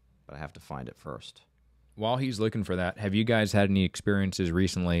 But I have to find it first. While he's looking for that, have you guys had any experiences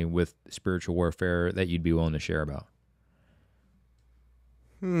recently with spiritual warfare that you'd be willing to share about?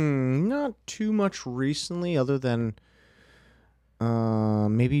 Not too much recently, other than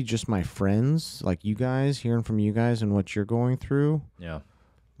maybe just my friends, like you guys, hearing from you guys and what you're going through. Yeah.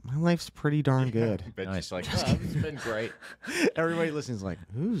 My life's pretty darn good. But Nice. just like, oh, it's been great. Everybody listens like,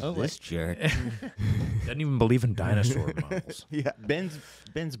 who's this jerk? Doesn't even believe in dinosaur models. Yeah.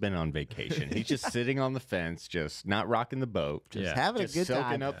 Ben's been on vacation. He's just sitting on the fence, just not rocking the boat, just having just a good soaking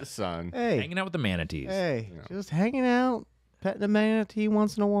time. up the sun. Hey, Hanging out with the manatees. hey, just hanging out, petting a manatee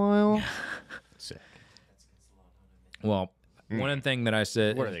once in a while. Sick. Well, one thing that I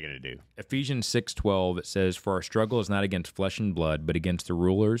said, What are they going to do? Ephesians 6:12, it says, "For our struggle is not against flesh and blood, but against the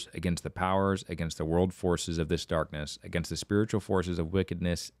rulers, against the powers, against the world forces of this darkness, against the spiritual forces of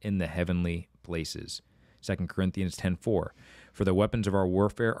wickedness in the heavenly places." 2 Corinthians 10:4, "For the weapons of our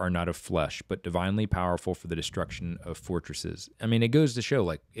warfare are not of flesh, but divinely powerful for the destruction of fortresses." I mean, it goes to show,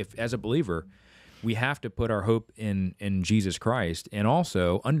 like, if as a believer, we have to put our hope in Jesus Christ and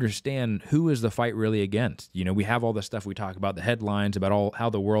also understand who is the fight really against. We have all the stuff we talk about, the headlines about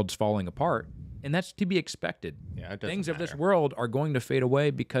how the world's falling apart, and that's to be expected. Yeah, it doesn't Things of this matter. world are going to fade away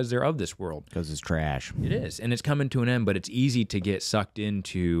because they're of this world. Because it's trash. It is, and it's coming to an end, but it's easy to get sucked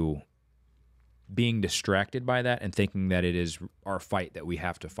into being distracted by that and thinking that it is our fight that we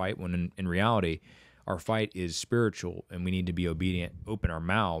have to fight, when in reality, our fight is spiritual, and we need to be obedient, open our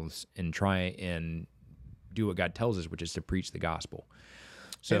mouths, and try and do what God tells us, which is to preach the gospel.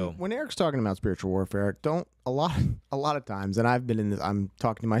 So And when Eric's talking about spiritual warfare, a lot of times, and I've been in this, I'm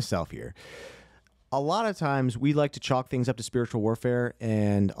talking to myself here. A lot of times we like to chalk things up to spiritual warfare,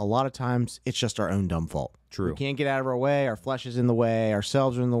 and a lot of times it's just our own dumb fault. True. We can't get out of our way. Our flesh is in the way.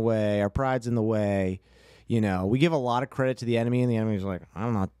 Ourselves are in the way. Our pride's in the way. We give a lot of credit to the enemy, and the enemy's like,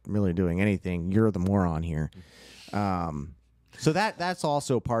 I'm not really doing anything. You're the moron here. So that's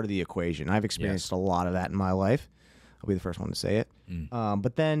also part of the equation. I've experienced a lot of that in my life. I'll be the first one to say it.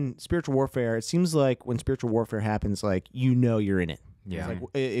 But then spiritual warfare, it seems like when spiritual warfare happens, like, you're in it. Yeah. It's like,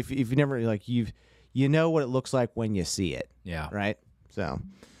 if you never, like, you know what it looks like when you see it. yeah. Right? So.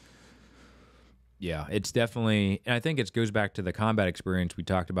 Yeah, it's definitely, and I think it goes back to the combat experience we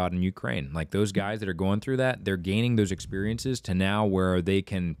talked about in Ukraine. Like those guys that are going through that, they're gaining those experiences to now where they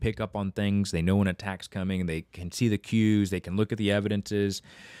can pick up on things. They know when attack's coming. They can see the cues. They can look at the evidences.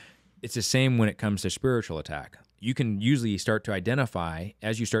 It's the same when it comes to spiritual attack. You can usually start to identify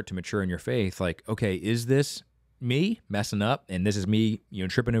as you start to mature in your faith, like, okay, is this me messing up and this is me,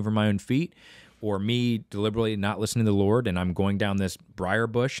 tripping over my own feet? Or me deliberately not listening to the Lord and I'm going down this briar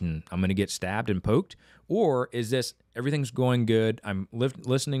bush and I'm going to get stabbed and poked? Or is this everything's going good, I'm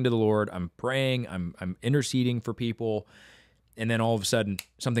listening to the Lord, I'm praying, I'm interceding for people, and then all of a sudden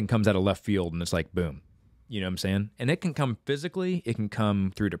something comes out of left field and it's like, boom. You know what I'm saying? And it can come physically, it can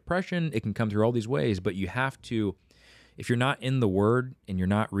come through depression, it can come through all these ways, but you have to, if you're not in the Word and you're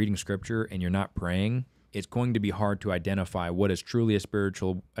not reading Scripture and you're not praying, it's going to be hard to identify what is truly a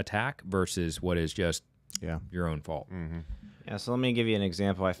spiritual attack versus what is just your own fault. Yeah, so let me give you an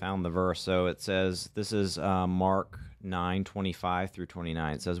example. I found the verse. So it says, this is Mark 9:25 through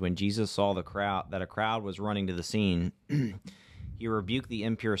 29. It says, when Jesus saw that a crowd was running to the scene, he rebuked the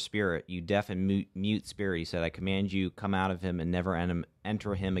impure spirit. You deaf and mute spirit, he said, I command you, come out of him and never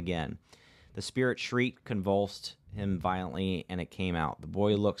enter him again. The spirit shrieked, convulsed him violently, and it came out. The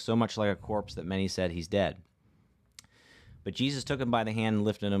boy looked so much like a corpse that many said, he's dead. But Jesus took him by the hand and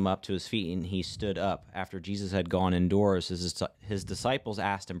lifted him up to his feet, and he stood up. After Jesus had gone indoors, his disciples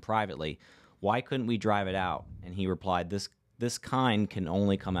asked him privately, why couldn't we drive it out? And he replied, this kind can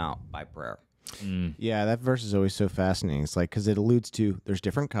only come out by prayer. Yeah, that verse is always so fascinating. It's like, because it alludes to there's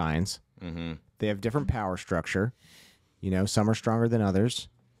different kinds. They have different power structure. Some are stronger than others.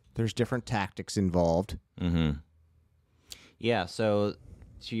 There's different tactics involved. Yeah, so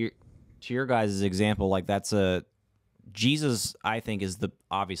to your guys' example, like Jesus, I think, is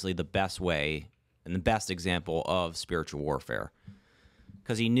obviously the best way and the best example of spiritual warfare,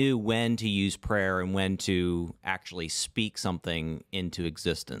 because he knew when to use prayer and when to actually speak something into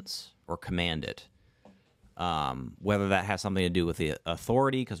existence or command it. Whether that has something to do with the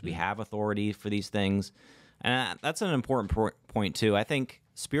authority, because we have authority for these things. And that's an important point, too. I think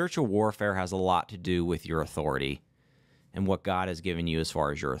spiritual warfare has a lot to do with your authority and what God has given you as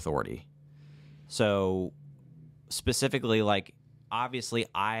far as your authority. So specifically, like, obviously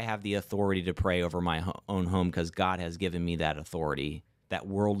I have the authority to pray over my own home because God has given me that authority, that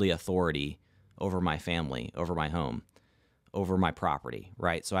worldly authority over my family, over my home, over my property,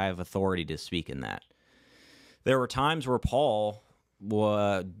 right? So I have authority to speak in that. There were times where Paul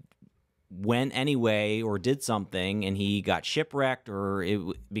went anyway or did something and he got shipwrecked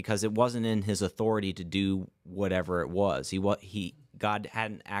because it wasn't in his authority to do whatever it was. God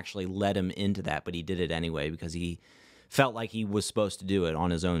hadn't actually led him into that, but he did it anyway because he felt like he was supposed to do it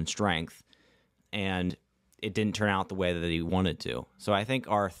on his own strength, and it didn't turn out the way that he wanted to. So I think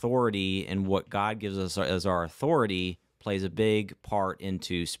our authority and what God gives us as our authority plays a big part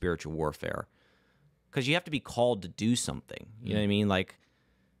into spiritual warfare, because you have to be called to do something. You know what I mean?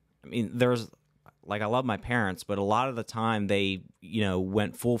 I love my parents, but a lot of the time they,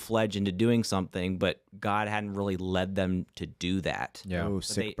 went full-fledged into doing something, but God hadn't really led them to do that. Yeah. Oh,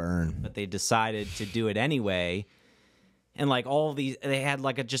 sick burn. But they decided to do it anyway. And all of these, they had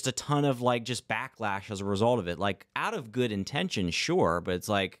just a ton of just backlash as a result of it. Out of good intention, sure, but it's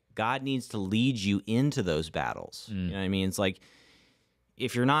God needs to lead you into those battles. You know what I mean? It's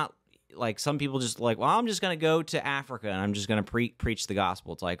if you're not, some people just well, I'm just going to go to Africa and I'm just going to preach the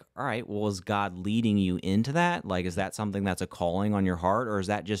gospel. It's all right, well, is God leading you into that? Is that something that's a calling on your heart, or is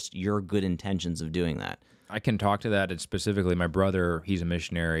that just your good intentions of doing that? I can talk to that, and specifically my brother, he's a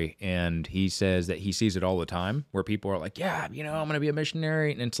missionary, and he says that he sees it all the time where people are like, yeah, I'm going to be a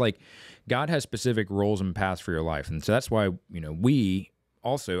missionary. And it's God has specific roles and paths for your life. And so that's why,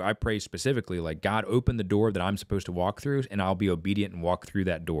 I pray specifically, God, open the door that I'm supposed to walk through, and I'll be obedient and walk through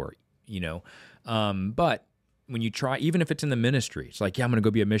that door. But when you try, even if it's in the ministry, it's yeah, I'm going to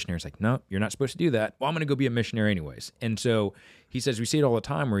go be a missionary. It's no, you're not supposed to do that. Well, I'm going to go be a missionary anyways. And so he says, we see it all the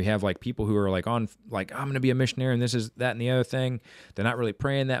time where you have people who are I'm going to be a missionary and this is that and the other thing. They're not really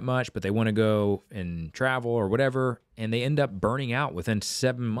praying that much, but they want to go and travel or whatever. And they end up burning out within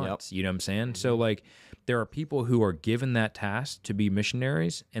 7 months. Yep. You know what I'm saying? So there are people who are given that task to be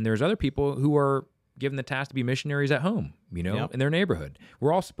missionaries, and there's other people who are given the task to be missionaries at home, in their neighborhood.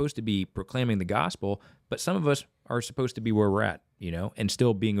 We're all supposed to be proclaiming the gospel, but some of us are supposed to be where we're at, and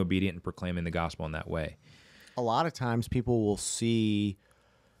still being obedient and proclaiming the gospel in that way. A lot of times people will see,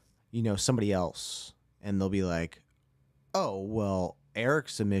 somebody else, and they'll be like, oh, well,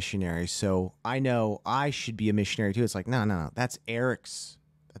 Eric's a missionary, so I know I should be a missionary too. It's no, that's Eric's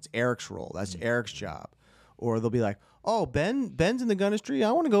role. That's Eric's job. Or they'll be like, oh, Ben's in the gun industry.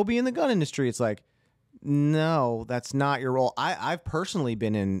 I want to go be in the gun industry. It's no, that's not your role. I've personally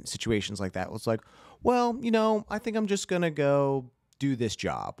been in situations like that. It's like, well, I think I'm just going to go do this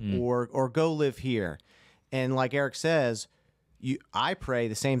job or go live here. And like Eric says, I pray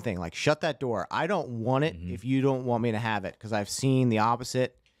the same thing. Like, shut that door. I don't want it if you don't want me to have it, because I've seen the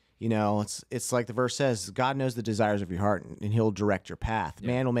opposite. It's like the verse says, God knows the desires of your heart, and he'll direct your path.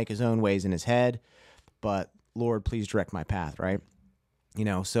 Man will make his own ways in his head, but Lord, please direct my path, right?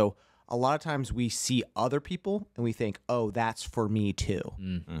 So a lot of times we see other people and we think, oh, that's for me too.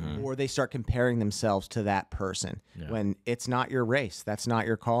 Or they start comparing themselves to that person when it's not your race. That's not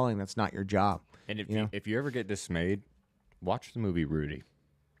your calling. That's not your job. And if you ever get dismayed, watch the movie Rudy.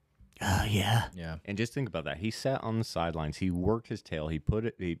 Oh, yeah. Yeah. And just think about that. He sat on the sidelines. He worked his tail. He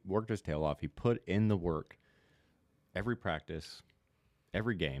worked his tail off. He put in the work every practice,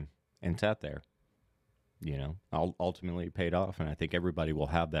 every game, and sat there. Ultimately paid off. And I think everybody will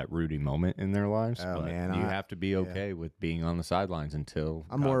have that Rudy moment in their lives. Oh, but man. you have to be okay with being on the sidelines until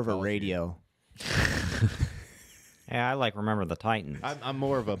I'm God more of a calls you. radio. Yeah, I Remember the Titans. I'm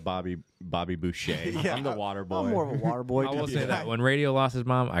more of a Bobby Boucher. I'm the water boy. I'm more of a water boy. I will say that when Radio lost his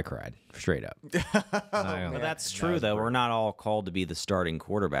mom, I cried straight up. But that's true, though. We're not all called to be the starting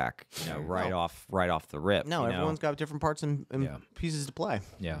quarterback, right off the rip. No, everyone's got different parts and pieces to play.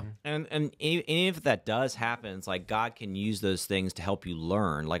 Yeah. And even if that does happen, it's like God can use those things to help you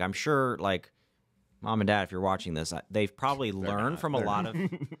learn. Like, I'm sure, like, Mom and Dad, if you're watching this, they've probably learned from a lot of...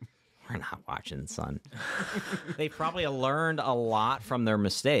 We're not watching, son. They probably learned a lot from their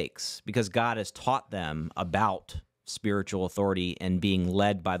mistakes because God has taught them about spiritual authority and being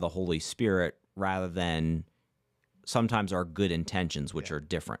led by the Holy Spirit rather than sometimes our good intentions, which are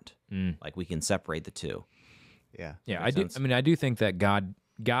different. Like, we can separate the two. Yeah. Yeah, I do. I mean, I do think that God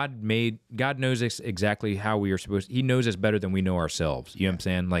knows exactly how we are supposed to. He knows us better than we know ourselves. You know what I'm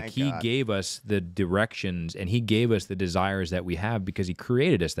saying? Like, Thank he God. gave us the directions and he gave us the desires that we have because he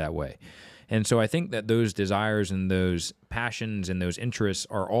created us that way. And so I think that those desires and those passions and those interests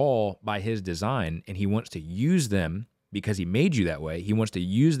are all by his design, and he wants to use them because he made you that way. He wants to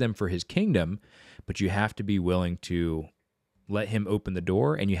use them for his kingdom, but you have to be willing to let him open the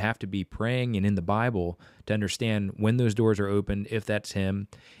door, and you have to be praying and in the Bible to understand when those doors are opened, if that's him,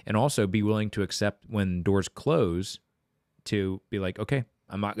 and also be willing to accept when doors close to be like, okay,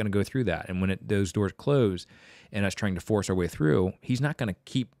 I'm not going to go through that. And when those doors close and us trying to force our way through, he's not going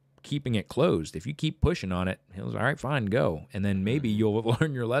to keeping it closed. If you keep pushing on it, he'll say, all right, fine, go. And then maybe you'll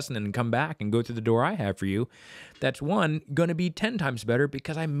learn your lesson and come back and go through the door I have for you. That's going to be 10 times better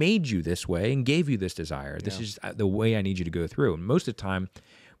because I made you this way and gave you this desire. This is the way I need you to go through. And most of the time,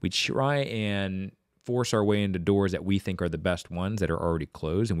 we try and force our way into doors that we think are the best ones that are already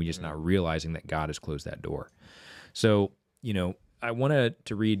closed, and we just not realizing that God has closed that door. So, I wanted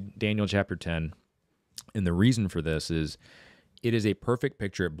to read Daniel chapter 10, and the reason for this is it is a perfect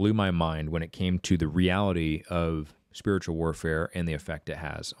picture. It blew my mind when it came to the reality of spiritual warfare and the effect it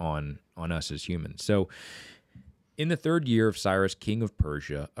has on us as humans. So, in the 3rd year of Cyrus, king of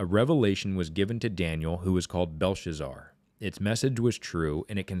Persia, a revelation was given to Daniel, who was called Belshazzar. Its message was true,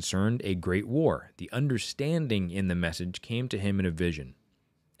 and it concerned a great war. The understanding in the message came to him in a vision.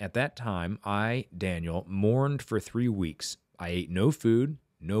 At that time, I, Daniel, mourned for 3 weeks. I ate no food,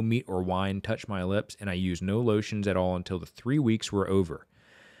 no meat or wine touched my lips, and I used no lotions at all until the 3 weeks were over.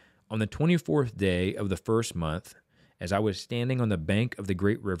 On the 24th day of the 1st month, as I was standing on the bank of the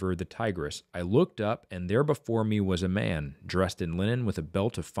great river, the Tigris, I looked up, and there before me was a man, dressed in linen with a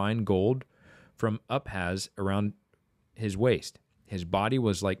belt of fine gold from Uphaz around his waist. His body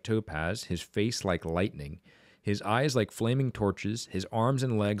was like topaz, his face like lightning, his eyes like flaming torches, his arms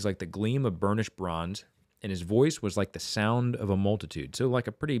and legs like the gleam of burnished bronze, and his voice was like the sound of a multitude. So like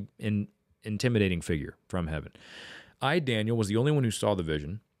a pretty intimidating figure from heaven. I, Daniel, was the only one who saw the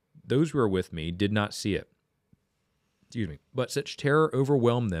vision. Those who were with me did not see it. Excuse me. But such terror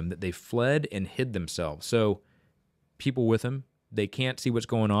overwhelmed them that they fled and hid themselves. So people with him, they can't see what's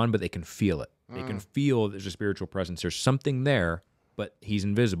going on, but they can feel it. They can feel there's a spiritual presence. There's something there, but he's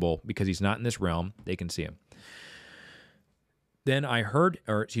invisible because he's not in this realm. They can see him. Then I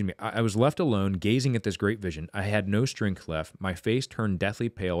was left alone, gazing at this great vision. I had no strength left. My face turned deathly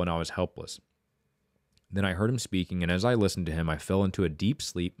pale, and I was helpless. Then I heard him speaking, and as I listened to him, I fell into a deep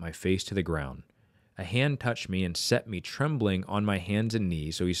sleep, my face to the ground. A hand touched me and set me trembling on my hands and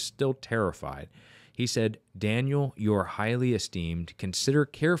knees, so he's still terrified. He said, Daniel, you are highly esteemed. Consider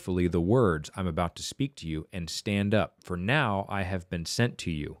carefully the words I'm about to speak to you, and stand up, for now I have been sent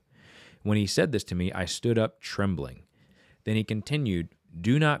to you. When he said this to me, I stood up trembling. Then he continued,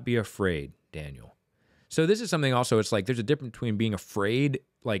 do not be afraid, Daniel. So this is something also, it's like there's a difference between being afraid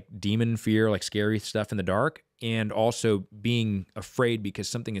like demon fear, like scary stuff in the dark, and also being afraid because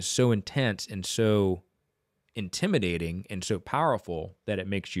something is so intense and so intimidating and so powerful that it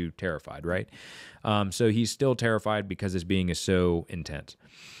makes you terrified, right? So he's still terrified because his being is so intense.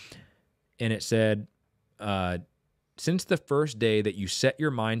 And it said, since the first day that you set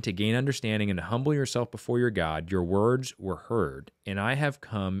your mind to gain understanding and to humble yourself before your God, your words were heard, and I have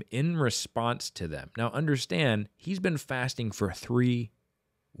come in response to them. Now understand, he's been fasting for 3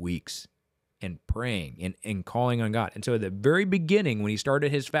 weeks and praying and calling on God. And so at the very beginning, when he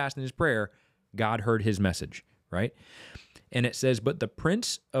started his fast and his prayer, God heard his message, right? And it says, but the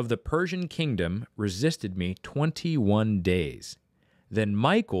prince of the Persian kingdom resisted me 21 days. Then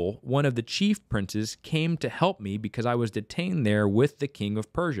Michael, one of the chief princes, came to help me because I was detained there with the king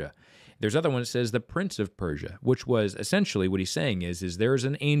of Persia. There's other one that says the prince of Persia, which was essentially what he's saying is there's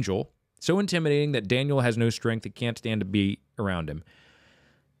an angel so intimidating that Daniel has no strength, it can't stand to be around him.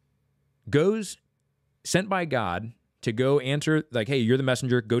 Goes, sent by God to go answer, like, hey, you're the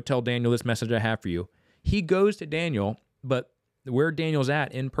messenger, go tell Daniel this message I have for you. He goes to Daniel, but where Daniel's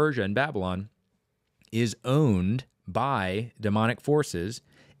at in Persia and Babylon is owned by demonic forces,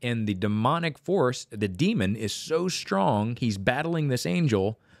 and the demonic force, the demon, is so strong, he's battling this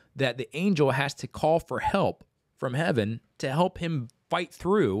angel, that the angel has to call for help from heaven to help him fight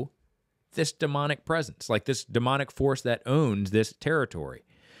through this demonic presence, like this demonic force that owns this territory.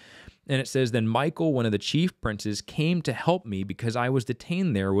 And it says, then Michael, one of the chief princes, came to help me because I was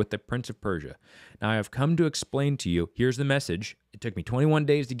detained there with the prince of Persia. Now I have come to explain to you, here's the message. It took me 21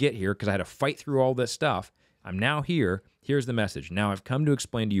 days to get here because I had to fight through all this stuff. I'm now here. Here's the message. Now I've come to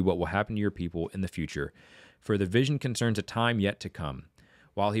explain to you what will happen to your people in the future, for the vision concerns a time yet to come.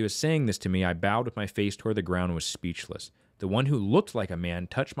 While he was saying this to me, I bowed with my face toward the ground and was speechless. The one who looked like a man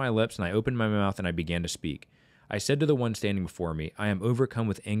touched my lips, and I opened my mouth and I began to speak. I said to the one standing before me, I am overcome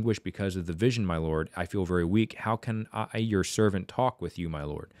with anguish because of the vision, my lord. I feel very weak. How can I, your servant, talk with you, my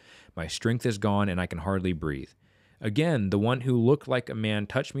lord? My strength is gone, and I can hardly breathe. Again, the one who looked like a man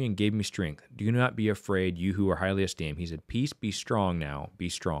touched me and gave me strength. Do not be afraid, you who are highly esteemed. He said, peace, be strong now, be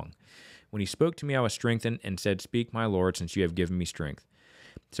strong. When he spoke to me, I was strengthened and said, speak, my lord, since you have given me strength.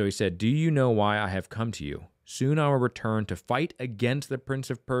 So he said, do you know why I have come to you? Soon I will return to fight against the prince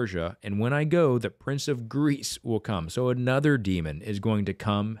of Persia, and when I go, the prince of Greece will come. So another demon is going to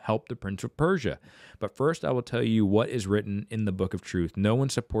come help the prince of Persia. But first I will tell you what is written in the book of truth. No one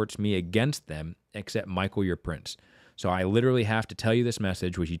supports me against them except Michael, your prince. So I literally have to tell you this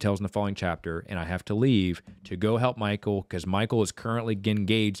message, which he tells in the following chapter, and I have to leave to go help Michael because Michael is currently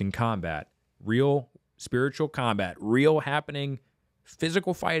engaged in combat, real spiritual combat, real happening,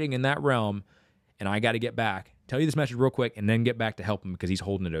 physical fighting in that realm, and I got to get back, tell you this message real quick, and then get back to help him because he's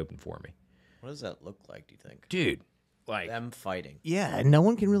holding it open for me. What does that look like, do you think? Dude, like... Them fighting. Yeah, no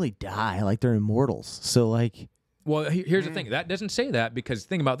one can really die. Like, they're immortals. So, like... Well, here's the thing. That doesn't say that because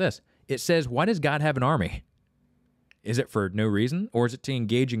think about this. It says, why does God have an army? Is it for no reason, or is it to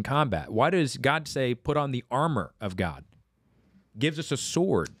engage in combat? Why does God say, put on the armor of God? Gives us a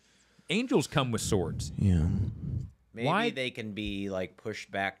sword. Angels come with swords. Yeah. Maybe Why? they can be like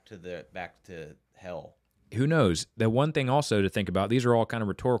pushed back to hell. Who knows? The one thing also to think about, these are all kind of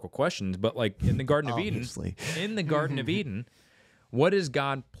rhetorical questions, but like in the Garden of Eden, what does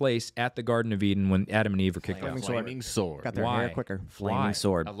God place at the Garden of Eden when Adam and Eve were kicked out? Flaming sword. Got their Why? hair quicker. Flaming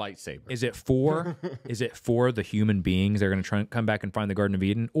sword. A lightsaber. Is it for the human beings that are going to try and come back and find the Garden of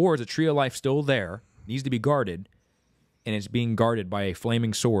Eden, or is the tree of life still there, needs to be guarded, and it's being guarded by a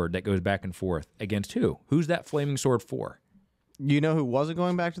flaming sword that goes back and forth against who? Who's that flaming sword for? You know who wasn't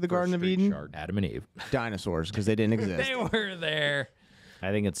going back to the Garden of Eden? Adam and Eve. Dinosaurs, because they didn't exist. They were there.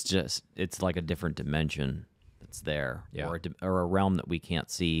 I think it's like a different dimension that's there, Yeah. or a realm that we can't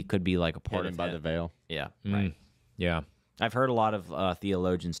see. Could be like a part Hidden of by it. the veil. Yeah, Right. Yeah. I've heard a lot of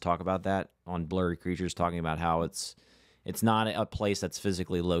theologians talk about that on Blurry Creatures, talking about how it's not a place that's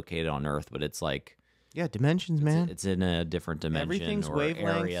physically located on Earth, but it's like Yeah, dimensions, man. it's in a different dimension Everything's or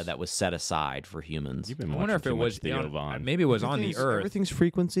wavelengths. area that was set aside for humans. You've been I wonder if watching it too was much Theo Von. maybe it was on the Earth. Everything's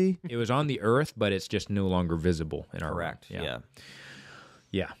frequency. It was on the Earth, but it's just no longer visible in our Correct. realm. Yeah.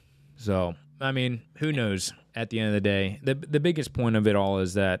 Yeah. So, I mean, who knows at the end of the day? The biggest point of it all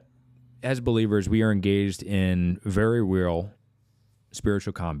is that as believers, we are engaged in very real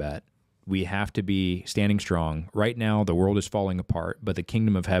spiritual combat. We have to be standing strong. Right now, the world is falling apart, but the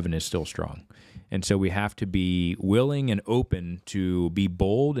kingdom of heaven is still strong. And so we have to be willing and open to be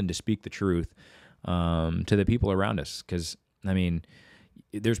bold and to speak the truth to the people around us. Because, I mean,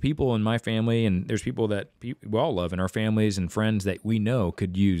 there's people in my family and there's people that we all love in our families and friends that we know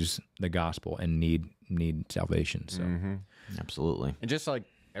could use the gospel and need salvation. So, Absolutely. And just like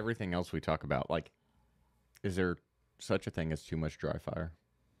everything else we talk about, like, is there such a thing as too much dry fire?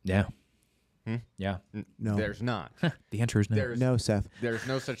 Yeah. Yeah. No. There's not. The answer is no. No, Seth. There's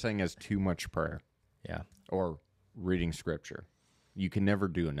no such thing as too much prayer Yeah. or reading scripture. You can never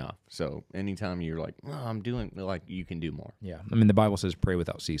do enough. So anytime you're like, oh, I'm doing, like, you can do more. Yeah. I mean, the Bible says pray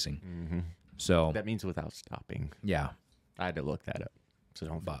without ceasing. So, That means without stopping. yeah. I had to look that up, so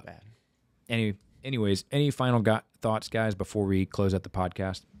don't feel bad. Anyways, any final thoughts, guys, before we close out the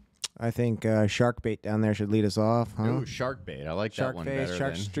podcast? I think shark bait down there should lead us off, huh? Ooh, shark bait. I like Shark that one face, better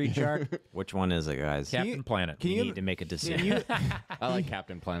shark than... street shark. Which one is it, guys? Captain Planet. Can You you need to make a decision. can you I like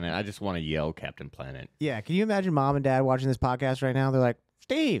Captain Planet. I just want to yell Captain Planet. yeah, can you imagine mom and dad watching this podcast right now? They're like,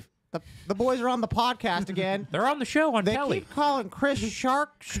 Steve, the boys are on the podcast again. They're on the show on They Telly. keep calling Chris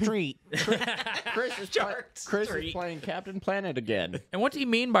Shark Street. Chris is playing Captain Planet again. And what do you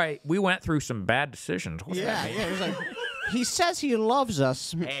mean by we went through some bad decisions? What's that mean? He's like, he says he loves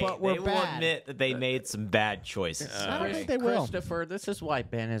us, Hey, but we're they will bad. admit that they made some bad choices. I don't think they will. Christopher, this is why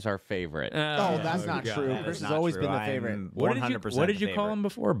Ben is our favorite. Oh, that's not God. true. That Chris is has not always true. been the I'm favorite. What did 100% you, what did the you call favorite. him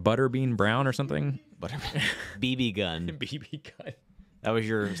before? Butterbean Brown or something? BB gun. BB gun. That was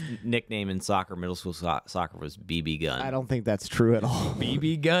your nickname in soccer. Middle school soccer was BB gun. I don't think that's true at all.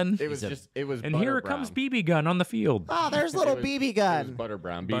 BB gun. It was And here it comes BB gun on the field. Oh, there's little BB It was gun. Butter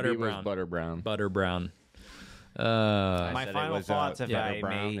Brown. Butter BB Brown. was Butter Brown. Butter Brown. My said it final was, thoughts, if Butter I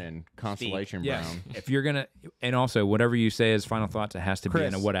Brown may and Constellation Yes. Brown. If you're gonna, and also whatever you say as final thoughts, it has to be in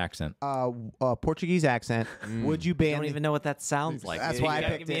a Chris. what accent? Portuguese accent. Would you I ban? don't even know what that sounds like. That's You why I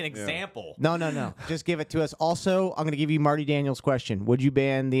gotta picked give me an it. example. No. Just give it to us. Also, I'm going to give you Marty Daniels' question. Would you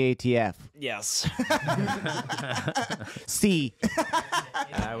ban the ATF? Yes. C.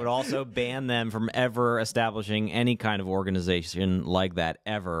 And I would also ban them from ever establishing any kind of organization like that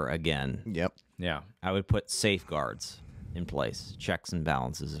ever again. Yep. Yeah. I would put safeguards in place, checks and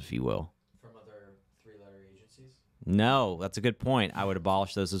balances, if you will. From other three-letter agencies? No, that's a good point. I would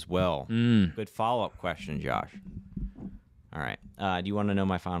abolish those as well. Good follow-up question, Josh. All right. Do you want to know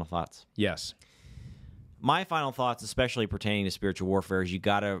my final thoughts? Yes. My final thoughts, especially pertaining to spiritual warfare, is you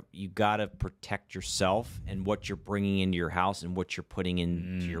gotta protect yourself and what you're bringing into your house and what you're putting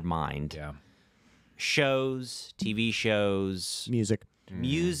into your mind. Yeah. Shows, TV shows, Music.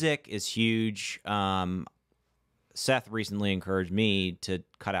 music is huge. Seth recently encouraged me to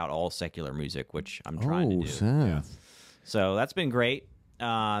cut out all secular music, which I'm trying to do. Seth. So that's been great. But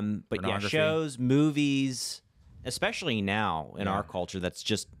yeah, Pornography. shows, movies, especially now in our culture, that's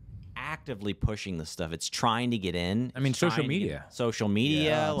just actively pushing this stuff. It's trying to get in. I mean, It's social trying to get- media. Social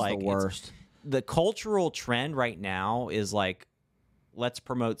media, it's like the worst. the cultural trend right now is like, let's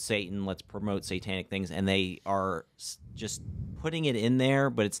promote Satan, let's promote satanic things, and they are just putting it in there,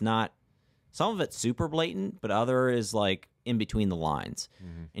 but it's not. Some of it's super blatant, but other is like in between the lines,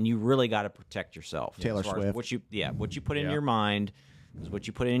 and you really got to protect yourself. Taylor as far as Swift. what you put in your mind, because what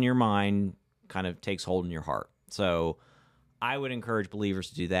you put in your mind kind of takes hold in your heart. So I would encourage believers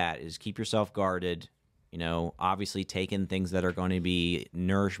to do that: is keep yourself guarded. You know, obviously take in things that are going to be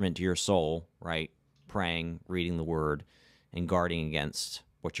nourishment to your soul, right? Praying, reading the Word, and guarding against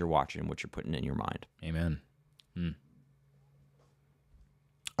what you're watching, what you're putting in your mind. Amen.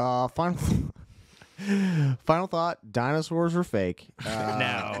 Final thought: dinosaurs are fake.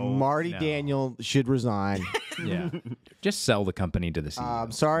 No, Marty no. Daniel should resign. Yeah. Just sell the company to the CEO.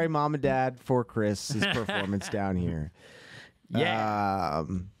 I'm sorry, Mom and Dad, for Chris's performance down here. Yeah.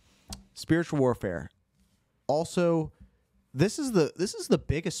 Spiritual warfare. Also, this is the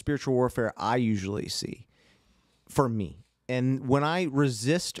biggest spiritual warfare I usually see for me. And when I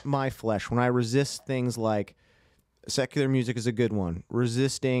resist my flesh, when I resist things like secular music is a good one,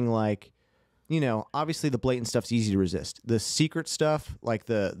 resisting like, obviously the blatant stuff's easy to resist. The secret stuff, like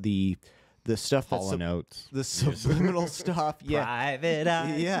the stuff that's Hollow Notes. the subliminal stuff, yeah, Private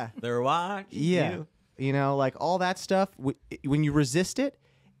eyes, Yeah. they're watching yeah, you. like all that stuff. When you resist it,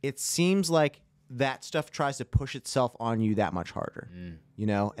 it seems like that stuff tries to push itself on you that much harder.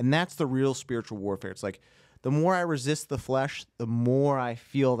 And that's the real spiritual warfare. It's like the more I resist the flesh, the more I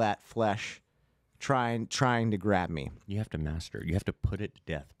feel that flesh trying to grab me. You have to master it. You have to put it to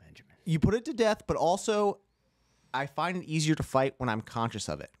death, Benjamin. You put it to death, but also I find it easier to fight when I'm conscious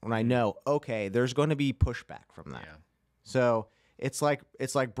of it. When I know, okay, there's going to be pushback from that. Yeah. So it's like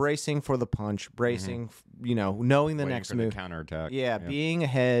bracing for the punch, bracing, knowing the Waiting next for move. the counterattack. Yeah, being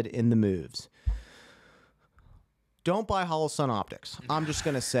ahead in the moves. Don't buy Hollow Sun Optics. I'm just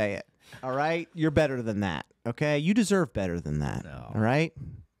going to say it. All right? You're better than that. Okay? You deserve better than that. All right?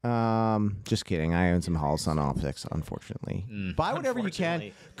 Just kidding. I own some Holosun optics, unfortunately. Buy whatever you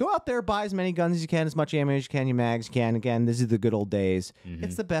can. Go out there, buy as many guns as you can, as much ammo as you can, your mags you can. Again, this is the good old days.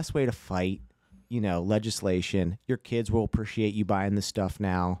 It's the best way to fight. Legislation. Your kids will appreciate you buying this stuff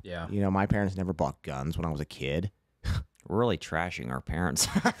now. Yeah. My parents never bought guns when I was a kid. We're really trashing our parents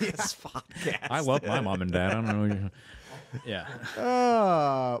on this podcast. I love my mom and dad. I don't know.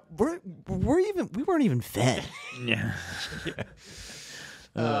 Yeah. We weren't even fed. Yeah.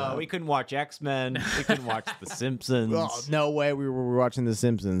 We couldn't watch X-Men. We couldn't watch The Simpsons. Oh, no way we were watching The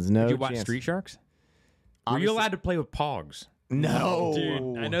Simpsons. No Did you watch chance. Street Sharks? Were you allowed to play with Pogs? No.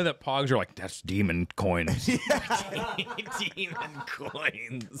 Dude, I know that Pogs are like, that's demon coins. Demon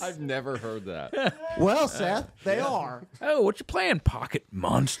coins. I've never heard that. Well, Seth, they are. Oh, what you playing, Pocket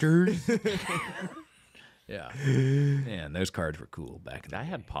Monsters? Yeah. Man, those cards were cool back in the I day.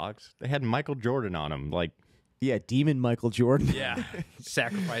 had Pogs. They had Michael Jordan on them. Like, Yeah, Demon Michael Jordan. Yeah.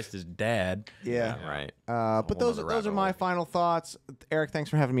 Sacrificed his dad. Yeah. Right. But those are my final thoughts. Eric, thanks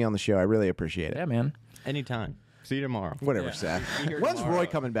for having me on the show. I really appreciate it. Yeah, man. anytime. See you tomorrow. Whatever, Seth. When's Roy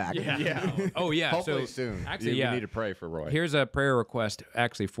coming back? Yeah. Oh, yeah. Hopefully so, soon. Actually, We need to pray for Roy. Here's a prayer request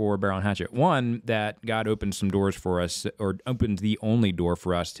actually for Barrel and Hatchet. One, that God opens some doors for us, or opens the only door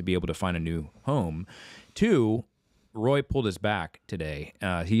for us to be able to find a new home. Two, Roy pulled his back today.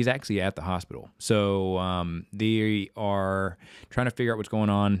 He's actually at the hospital. So they are trying to figure out what's going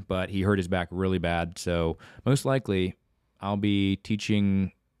on, but he hurt his back really bad. So most likely I'll be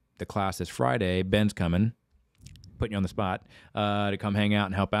teaching the class this Friday. Ben's coming. Putting you on the spot to come hang out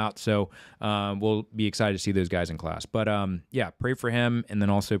and help out. So we'll be excited to see those guys in class. But yeah, pray for him, and then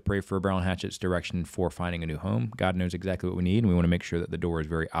also pray for Barrel and Hatchet's direction for finding a new home. God knows exactly what we need, and we want to make sure that the door is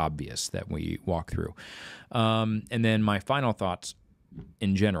very obvious that we walk through. And then my final thoughts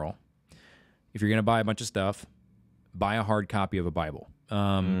in general, if you're going to buy a bunch of stuff, buy a hard copy of a Bible.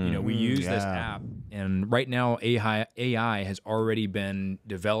 We use this app, and right now AI has already been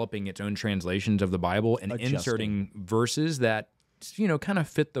developing its own translations of the Bible and inserting verses that, kind of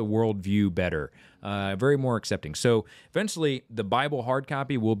fit the worldview better, very more accepting. So eventually the Bible hard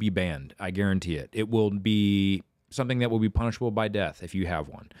copy will be banned. I guarantee it. It will be something that will be punishable by death if you have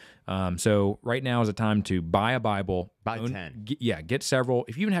one. So right now is a time to buy a Bible. Buy 10. Get several.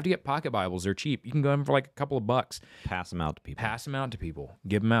 If you even have to get pocket Bibles, they're cheap. You can go in for like a couple of bucks. Pass them out to people.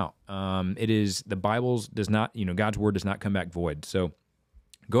 Give them out. It is, the Bible's does not, God's word does not come back void. So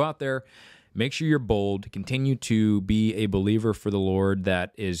go out there, make sure you're bold, continue to be a believer for the Lord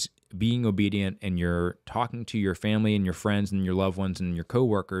that is being obedient, and you're talking to your family and your friends and your loved ones and your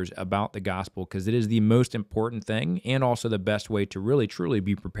coworkers about the gospel, because it is the most important thing and also the best way to really truly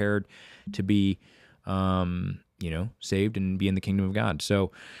be prepared to be saved and be in the kingdom of God.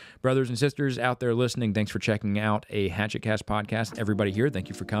 So brothers and sisters out there listening, thanks for checking out a Hatchetcast podcast. Everybody here, thank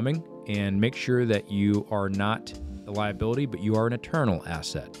you for coming, and make sure that you are not a liability, but you are an eternal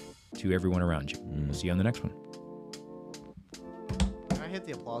asset to everyone around you. We'll see you on the next one. Can I hit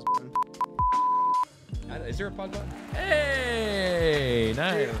the applause button? Is there a pause button? Hey,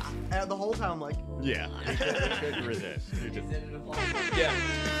 nice. The whole time, I'm like, Yeah. You couldn't resist. You just, Yeah.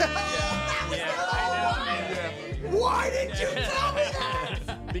 why didn't you tell me that?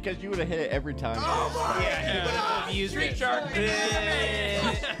 because you would have hit it every time. Street Shark.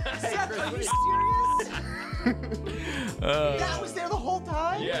 Seth, are you serious? That was there the whole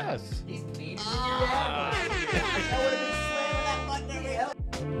time? Yes. He's leaning in your dad. That would have